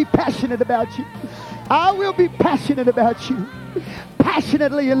 I'm going to be passionate about you. I will be passionate about you.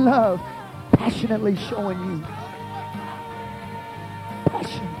 Passionately in love. Passionately showing you.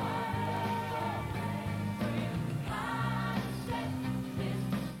 Passion.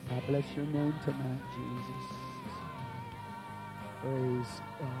 I bless your name tonight, Jesus. Praise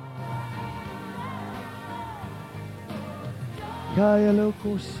God.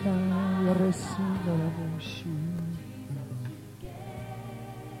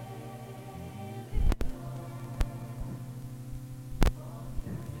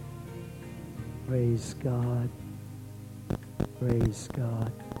 Praise God. Praise God.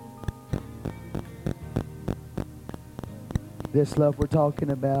 This love we're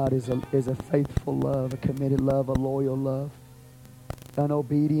talking about is a faithful love, a committed love, a loyal love, an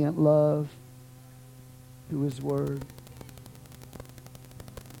obedient love to His Word.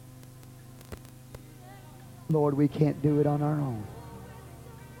 Lord, we can't do it on our own,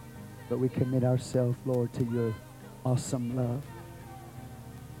 but we commit ourselves, Lord, to your awesome love.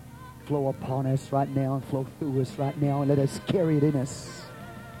 Flow upon us right now and flow through us right now, and let us carry it in us.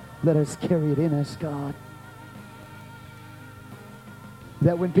 Let us carry it in us, God.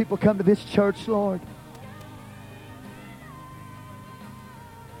 That when people come to this church, Lord,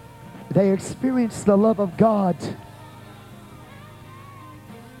 they experience the love of God.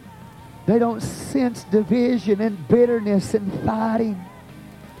 They don't sense division and bitterness and fighting.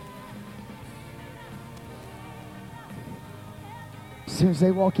 As soon as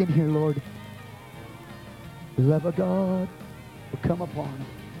they walk in here, Lord, the love of God will come upon them.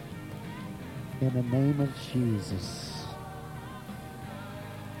 In the name of Jesus.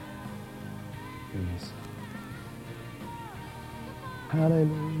 Please.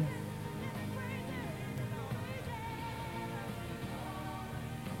 Hallelujah.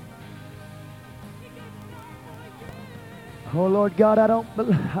 Oh, Lord God, I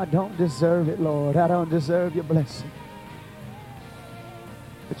don't deserve it, Lord. I don't deserve your blessing.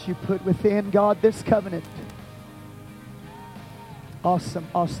 But you put within, God, this covenant. Awesome,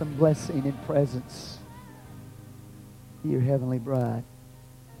 awesome blessing and presence. Your heavenly bride.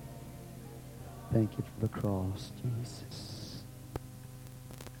 Thank you for the cross, Jesus.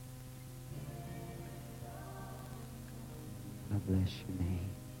 I bless your name.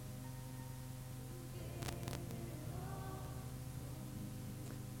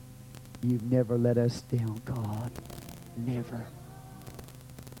 You've never let us down, God. Never.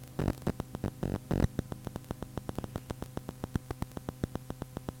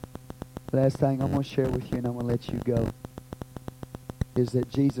 Last thing I'm going to share with you, and I'm going to let you go, is that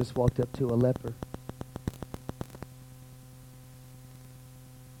Jesus walked up to a leper.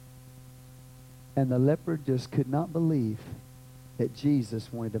 And the leper just could not believe that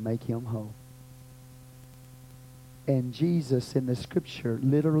Jesus wanted to make him whole. And Jesus in the scripture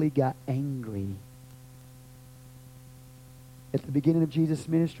literally got angry. At the beginning of Jesus'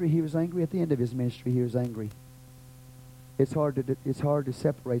 ministry, he was angry. At the end of his ministry, he was angry. It's hard to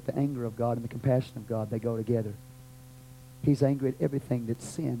separate the anger of God and the compassion of God. They go together. He's angry at everything that's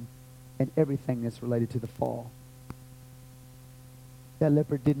sin and everything that's related to the fall. That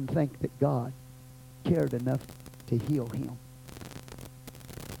leper didn't think that God cared enough to heal him.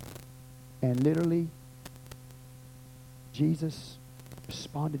 And literally, Jesus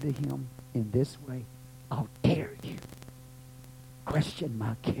responded to him in this way. How dare you question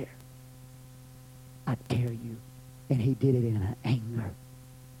my care? I dare you. And he did it in an anger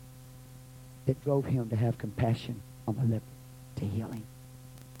that drove him to have compassion on the leper, to heal him.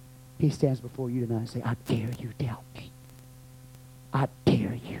 He stands before you tonight and says, I dare you doubt me. I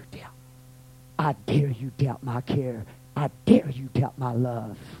dare you doubt. I dare you doubt my care. I dare you doubt my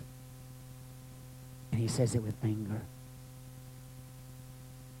love. And he says it with anger.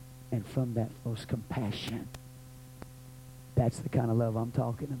 And from that flows compassion. That's the kind of love I'm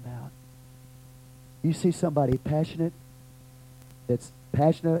talking about. You see somebody passionate, that's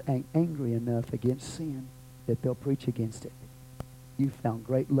passionate and angry enough against sin that they'll preach against it. You found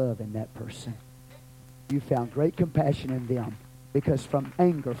great love in that person. You found great compassion in them, because from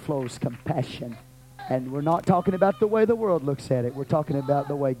anger flows compassion. And we're not talking about the way the world looks at it. We're talking about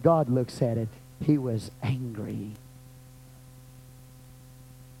the way God looks at it. He was angry.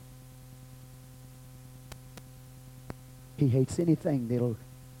 He hates anything that'll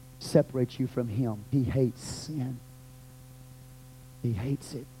separate you from him. He hates sin. He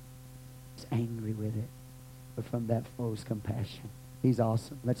hates it. He's angry with it. But from that flows compassion. He's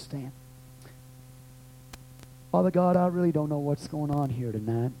awesome. Let's stand. Father God, I really don't know what's going on here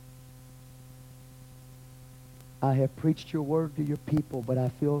tonight. I have preached your word to your people, but I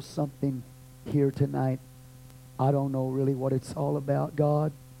feel something here tonight. I don't know really what it's all about,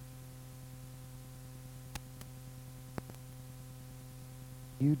 God.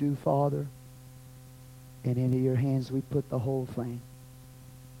 You do, Father. And into your hands we put the whole thing.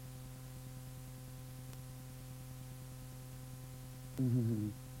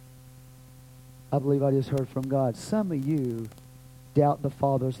 I believe I just heard from God. Some of you doubt the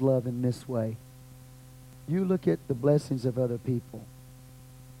Father's love in this way. You look at the blessings of other people,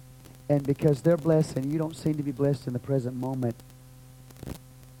 and because they're blessed and you don't seem to be blessed in the present moment,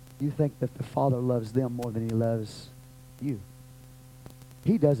 you think that the Father loves them more than he loves you.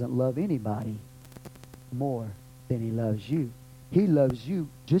 He doesn't love anybody more than he loves you. He loves you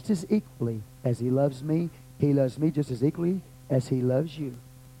just as equally as he loves me. He loves me just as equally as he loves you.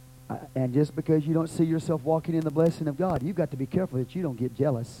 And just because you don't see yourself walking in the blessing of God, you've got to be careful that you don't get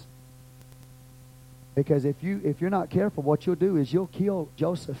jealous. Because if you're not careful, what you'll do is you'll kill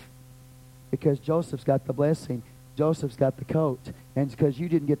Joseph. Because Joseph's got the blessing. Joseph's got the coat. And because you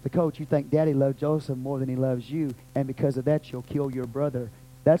didn't get the coat, you think Daddy loved Joseph more than he loves you. And because of that, you'll kill your brother.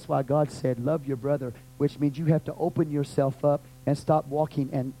 That's why God said, love your brother, which means you have to open yourself up and stop walking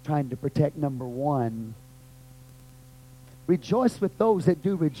and trying to protect number one. Rejoice with those that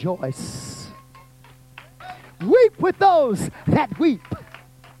do rejoice. Weep with those that weep.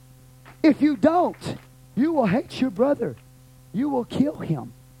 If you don't, you will hate your brother. You will kill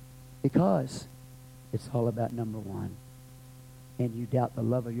him because it's all about number one. And you doubt the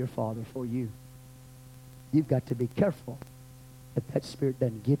love of your Father for you. You've got to be careful that spirit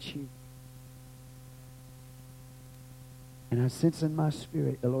doesn't get you. And I sense in my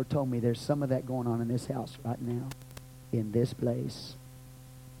spirit, the Lord told me there's some of that going on in this house right now. In this place.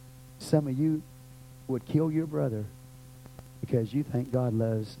 Some of you would kill your brother because you think God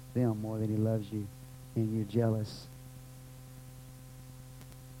loves them more than he loves you. And you're jealous.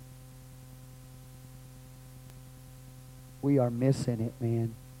 We are missing it,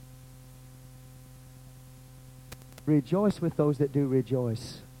 man. Rejoice with those that do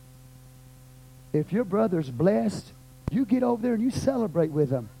rejoice. If your brother's blessed, you get over there and you celebrate with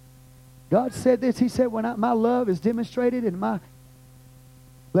them. God said this. He said, when my love is demonstrated and my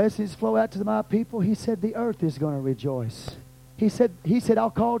blessings flow out to my people, he said the earth is going to rejoice. He said, I'll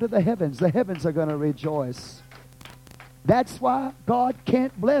call to the heavens. The heavens are going to rejoice. That's why God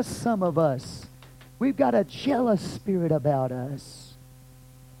can't bless some of us. We've got a jealous spirit about us.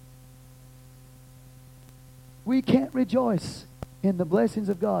 We can't rejoice in the blessings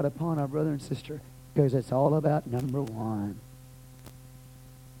of God upon our brother and sister because it's all about number one.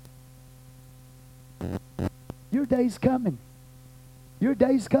 Your day's coming. Your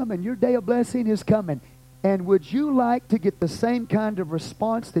day's coming. Your day of blessing is coming. And would you like to get the same kind of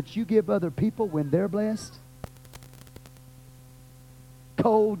response that you give other people when they're blessed?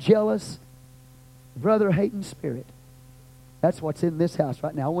 Cold, jealous, brother-hating spirit. That's what's in this house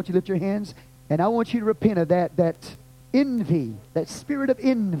right now. I want you to lift your hands, and I want you to repent of that envy, that spirit of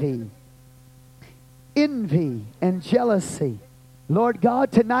envy. Envy and jealousy. Lord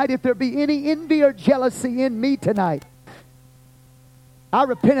God, tonight, if there be any envy or jealousy in me tonight, I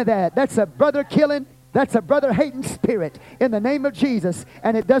repent of that. That's a brother-killing, that's a brother-hating spirit in the name of Jesus.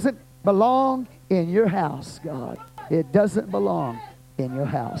 And it doesn't belong in your house, God. It doesn't belong in your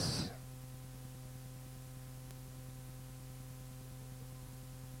house.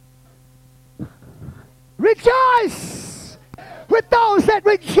 Rejoice with those that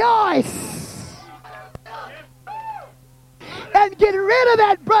rejoice. And get rid of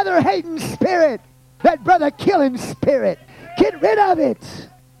that brother-hating spirit, that brother-killing spirit. Get rid of it.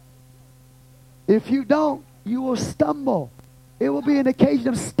 If you don't, you will stumble. It will be an occasion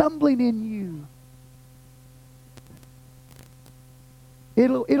of stumbling in you.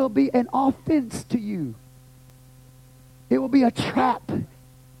 It'll be an offense to you. It will be a trap.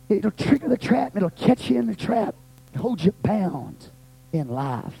 It'll trigger the trap. It'll catch you in the trap. Hold you bound in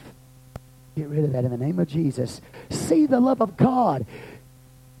life. Get rid of that in the name of Jesus. See the love of God.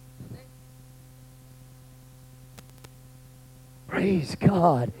 Praise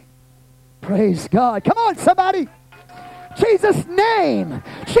God. Praise God. Come on, somebody. Jesus' name.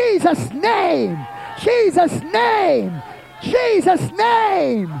 Jesus' name. Jesus' name. Jesus'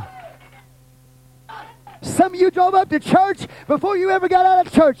 name. Some of you drove up to church. Before you ever got out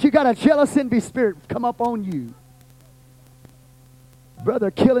of church, you got a jealous envy spirit come up on you.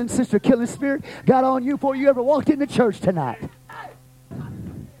 Brother killing, sister killing spirit got on you before you ever walked into church tonight.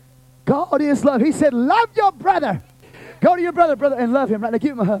 God is love. He said, love your brother. Go to your brother, and love him right now.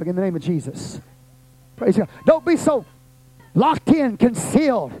 Give him a hug in the name of Jesus. Praise God. Don't be so locked in,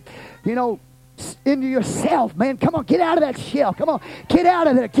 concealed, into yourself, man. Come on, get out of that shell. Come on, get out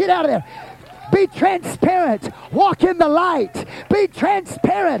of there. Get out of there. Be transparent. Walk in the light. Be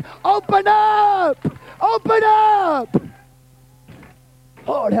transparent. Open up. Open up.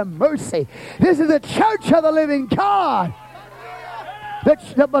 Lord have mercy. This is the church of the living God.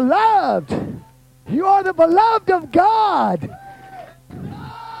 The beloved. You are the beloved of God.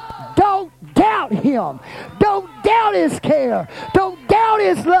 Don't doubt him. Don't doubt his care. Don't doubt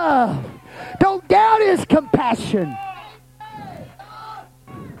his love. Don't doubt his compassion.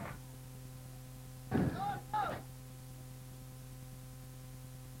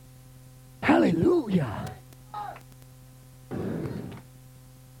 Hallelujah.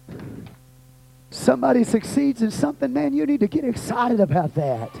 somebody succeeds in something, man, you need to get excited about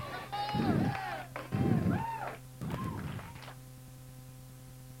that.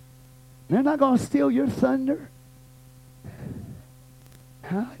 They're not going to steal your thunder.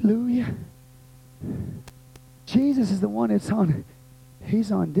 Hallelujah. Jesus is the one that's on,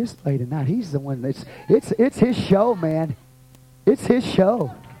 he's on display tonight. He's the one it's his show, man. It's his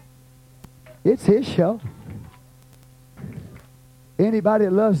show. It's his show. Anybody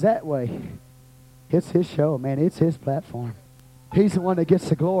that loves that way, it's his show, man. It's his platform. He's the one that gets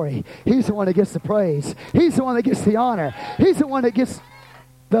the glory. He's the one that gets the praise. He's the one that gets the honor. He's the one that gets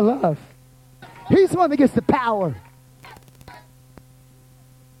the love. He's the one that gets the power.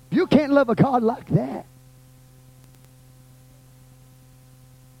 You can't love a God like that.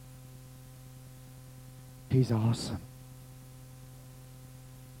 He's awesome.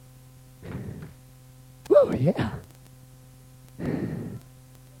 Woo, yeah.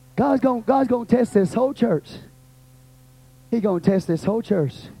 God's gonna test this whole church. He's gonna test this whole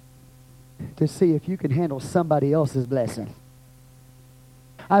church to see if you can handle somebody else's blessing.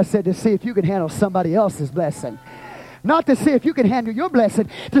 I said to see if you can handle somebody else's blessing. Not to see if you can handle your blessing,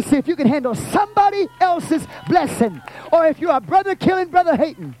 to see if you can handle somebody else's blessing. Or if you're a brother killing, brother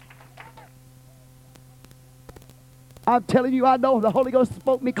hating. I'm telling you, I know the Holy Ghost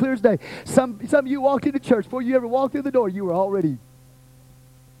spoke me clear as day. Some of you walked into church, before you ever walked through the door, you were already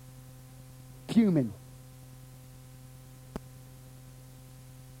fuming.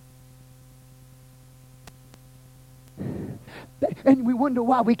 And we wonder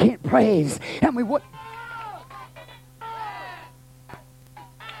why we can't praise. And we would.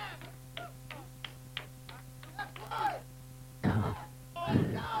 I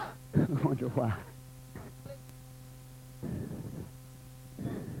wonder why.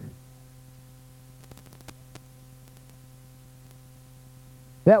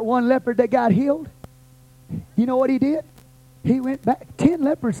 That one leopard that got healed, you know what he did? He went back. 10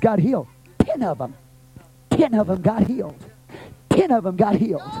 lepers got healed. 10 of them. 10 of them got healed. 10 of them got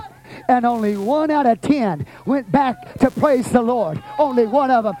healed. And only 1 out of 10 went back to praise the Lord. Only 1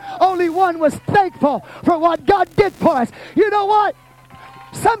 of them. Only 1 was thankful for what God did for us. You know what?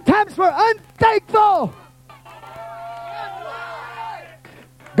 Sometimes we're unthankful.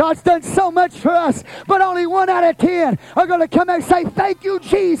 God's done so much for us, but only 1 out of 10 are going to come and say, thank you,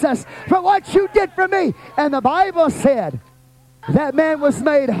 Jesus, for what you did for me. And the Bible said that man was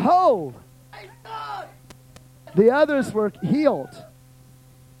made whole. The others were healed,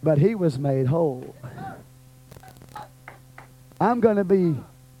 but he was made whole. I'm going to be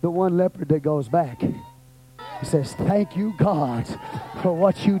the one leopard that goes back. He says, thank you, God, for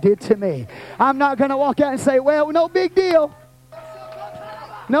what you did to me. I'm not going to walk out and say, well, no big deal.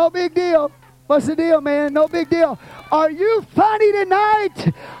 No big deal. What's the deal, man? No big deal. Are you funny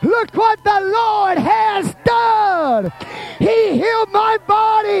tonight? Look what the Lord has done. He healed my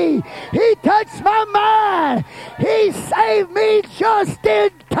body. He touched my mind. He saved me just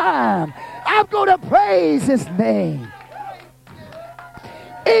in time. I'm going to praise His name.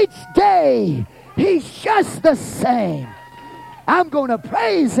 Each day, He's just the same. I'm going to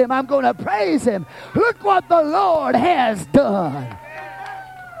praise Him. I'm going to praise Him. Look what the Lord has done.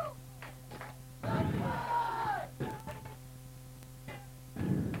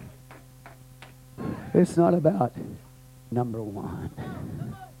 It's not about number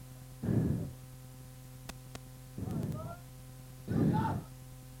 1.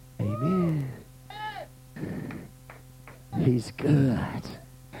 Amen. He's good.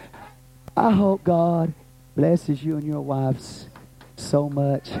 I hope God blesses you and your wives so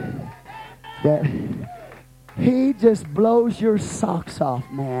much that He just blows your socks off,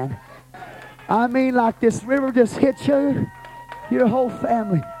 man. I mean, like this river just hits you, your whole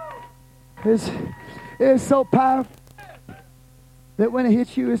family. It's so powerful that when it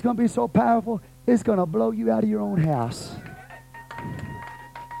hits you, it's going to be so powerful, it's going to blow you out of your own house.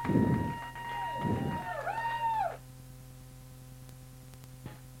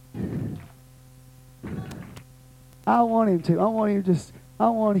 I want Him to. I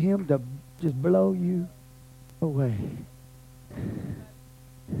want Him to just blow you away.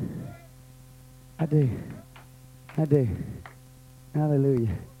 I do.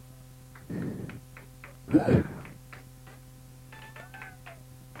 Hallelujah.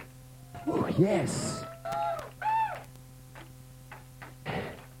 Oh, yes.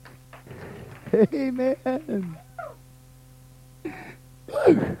 Amen.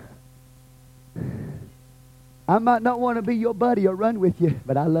 I might not want to be your buddy or run with you,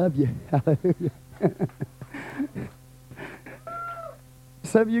 but I love you. Hallelujah.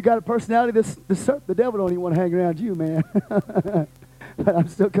 Some of you got a personality the devil don't even want to hang around you, man. But I'm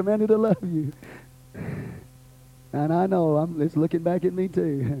still commanded to love you. And I know it's looking back at me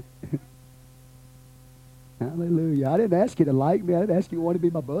too. Hallelujah. I didn't ask you to like me. I didn't ask you to want to be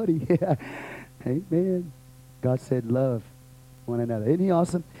my buddy. Amen. God said love one another. Isn't he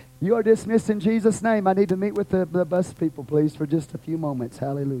awesome? You are dismissed in Jesus' name. I need to meet with the bus people, please, for just a few moments.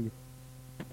 Hallelujah.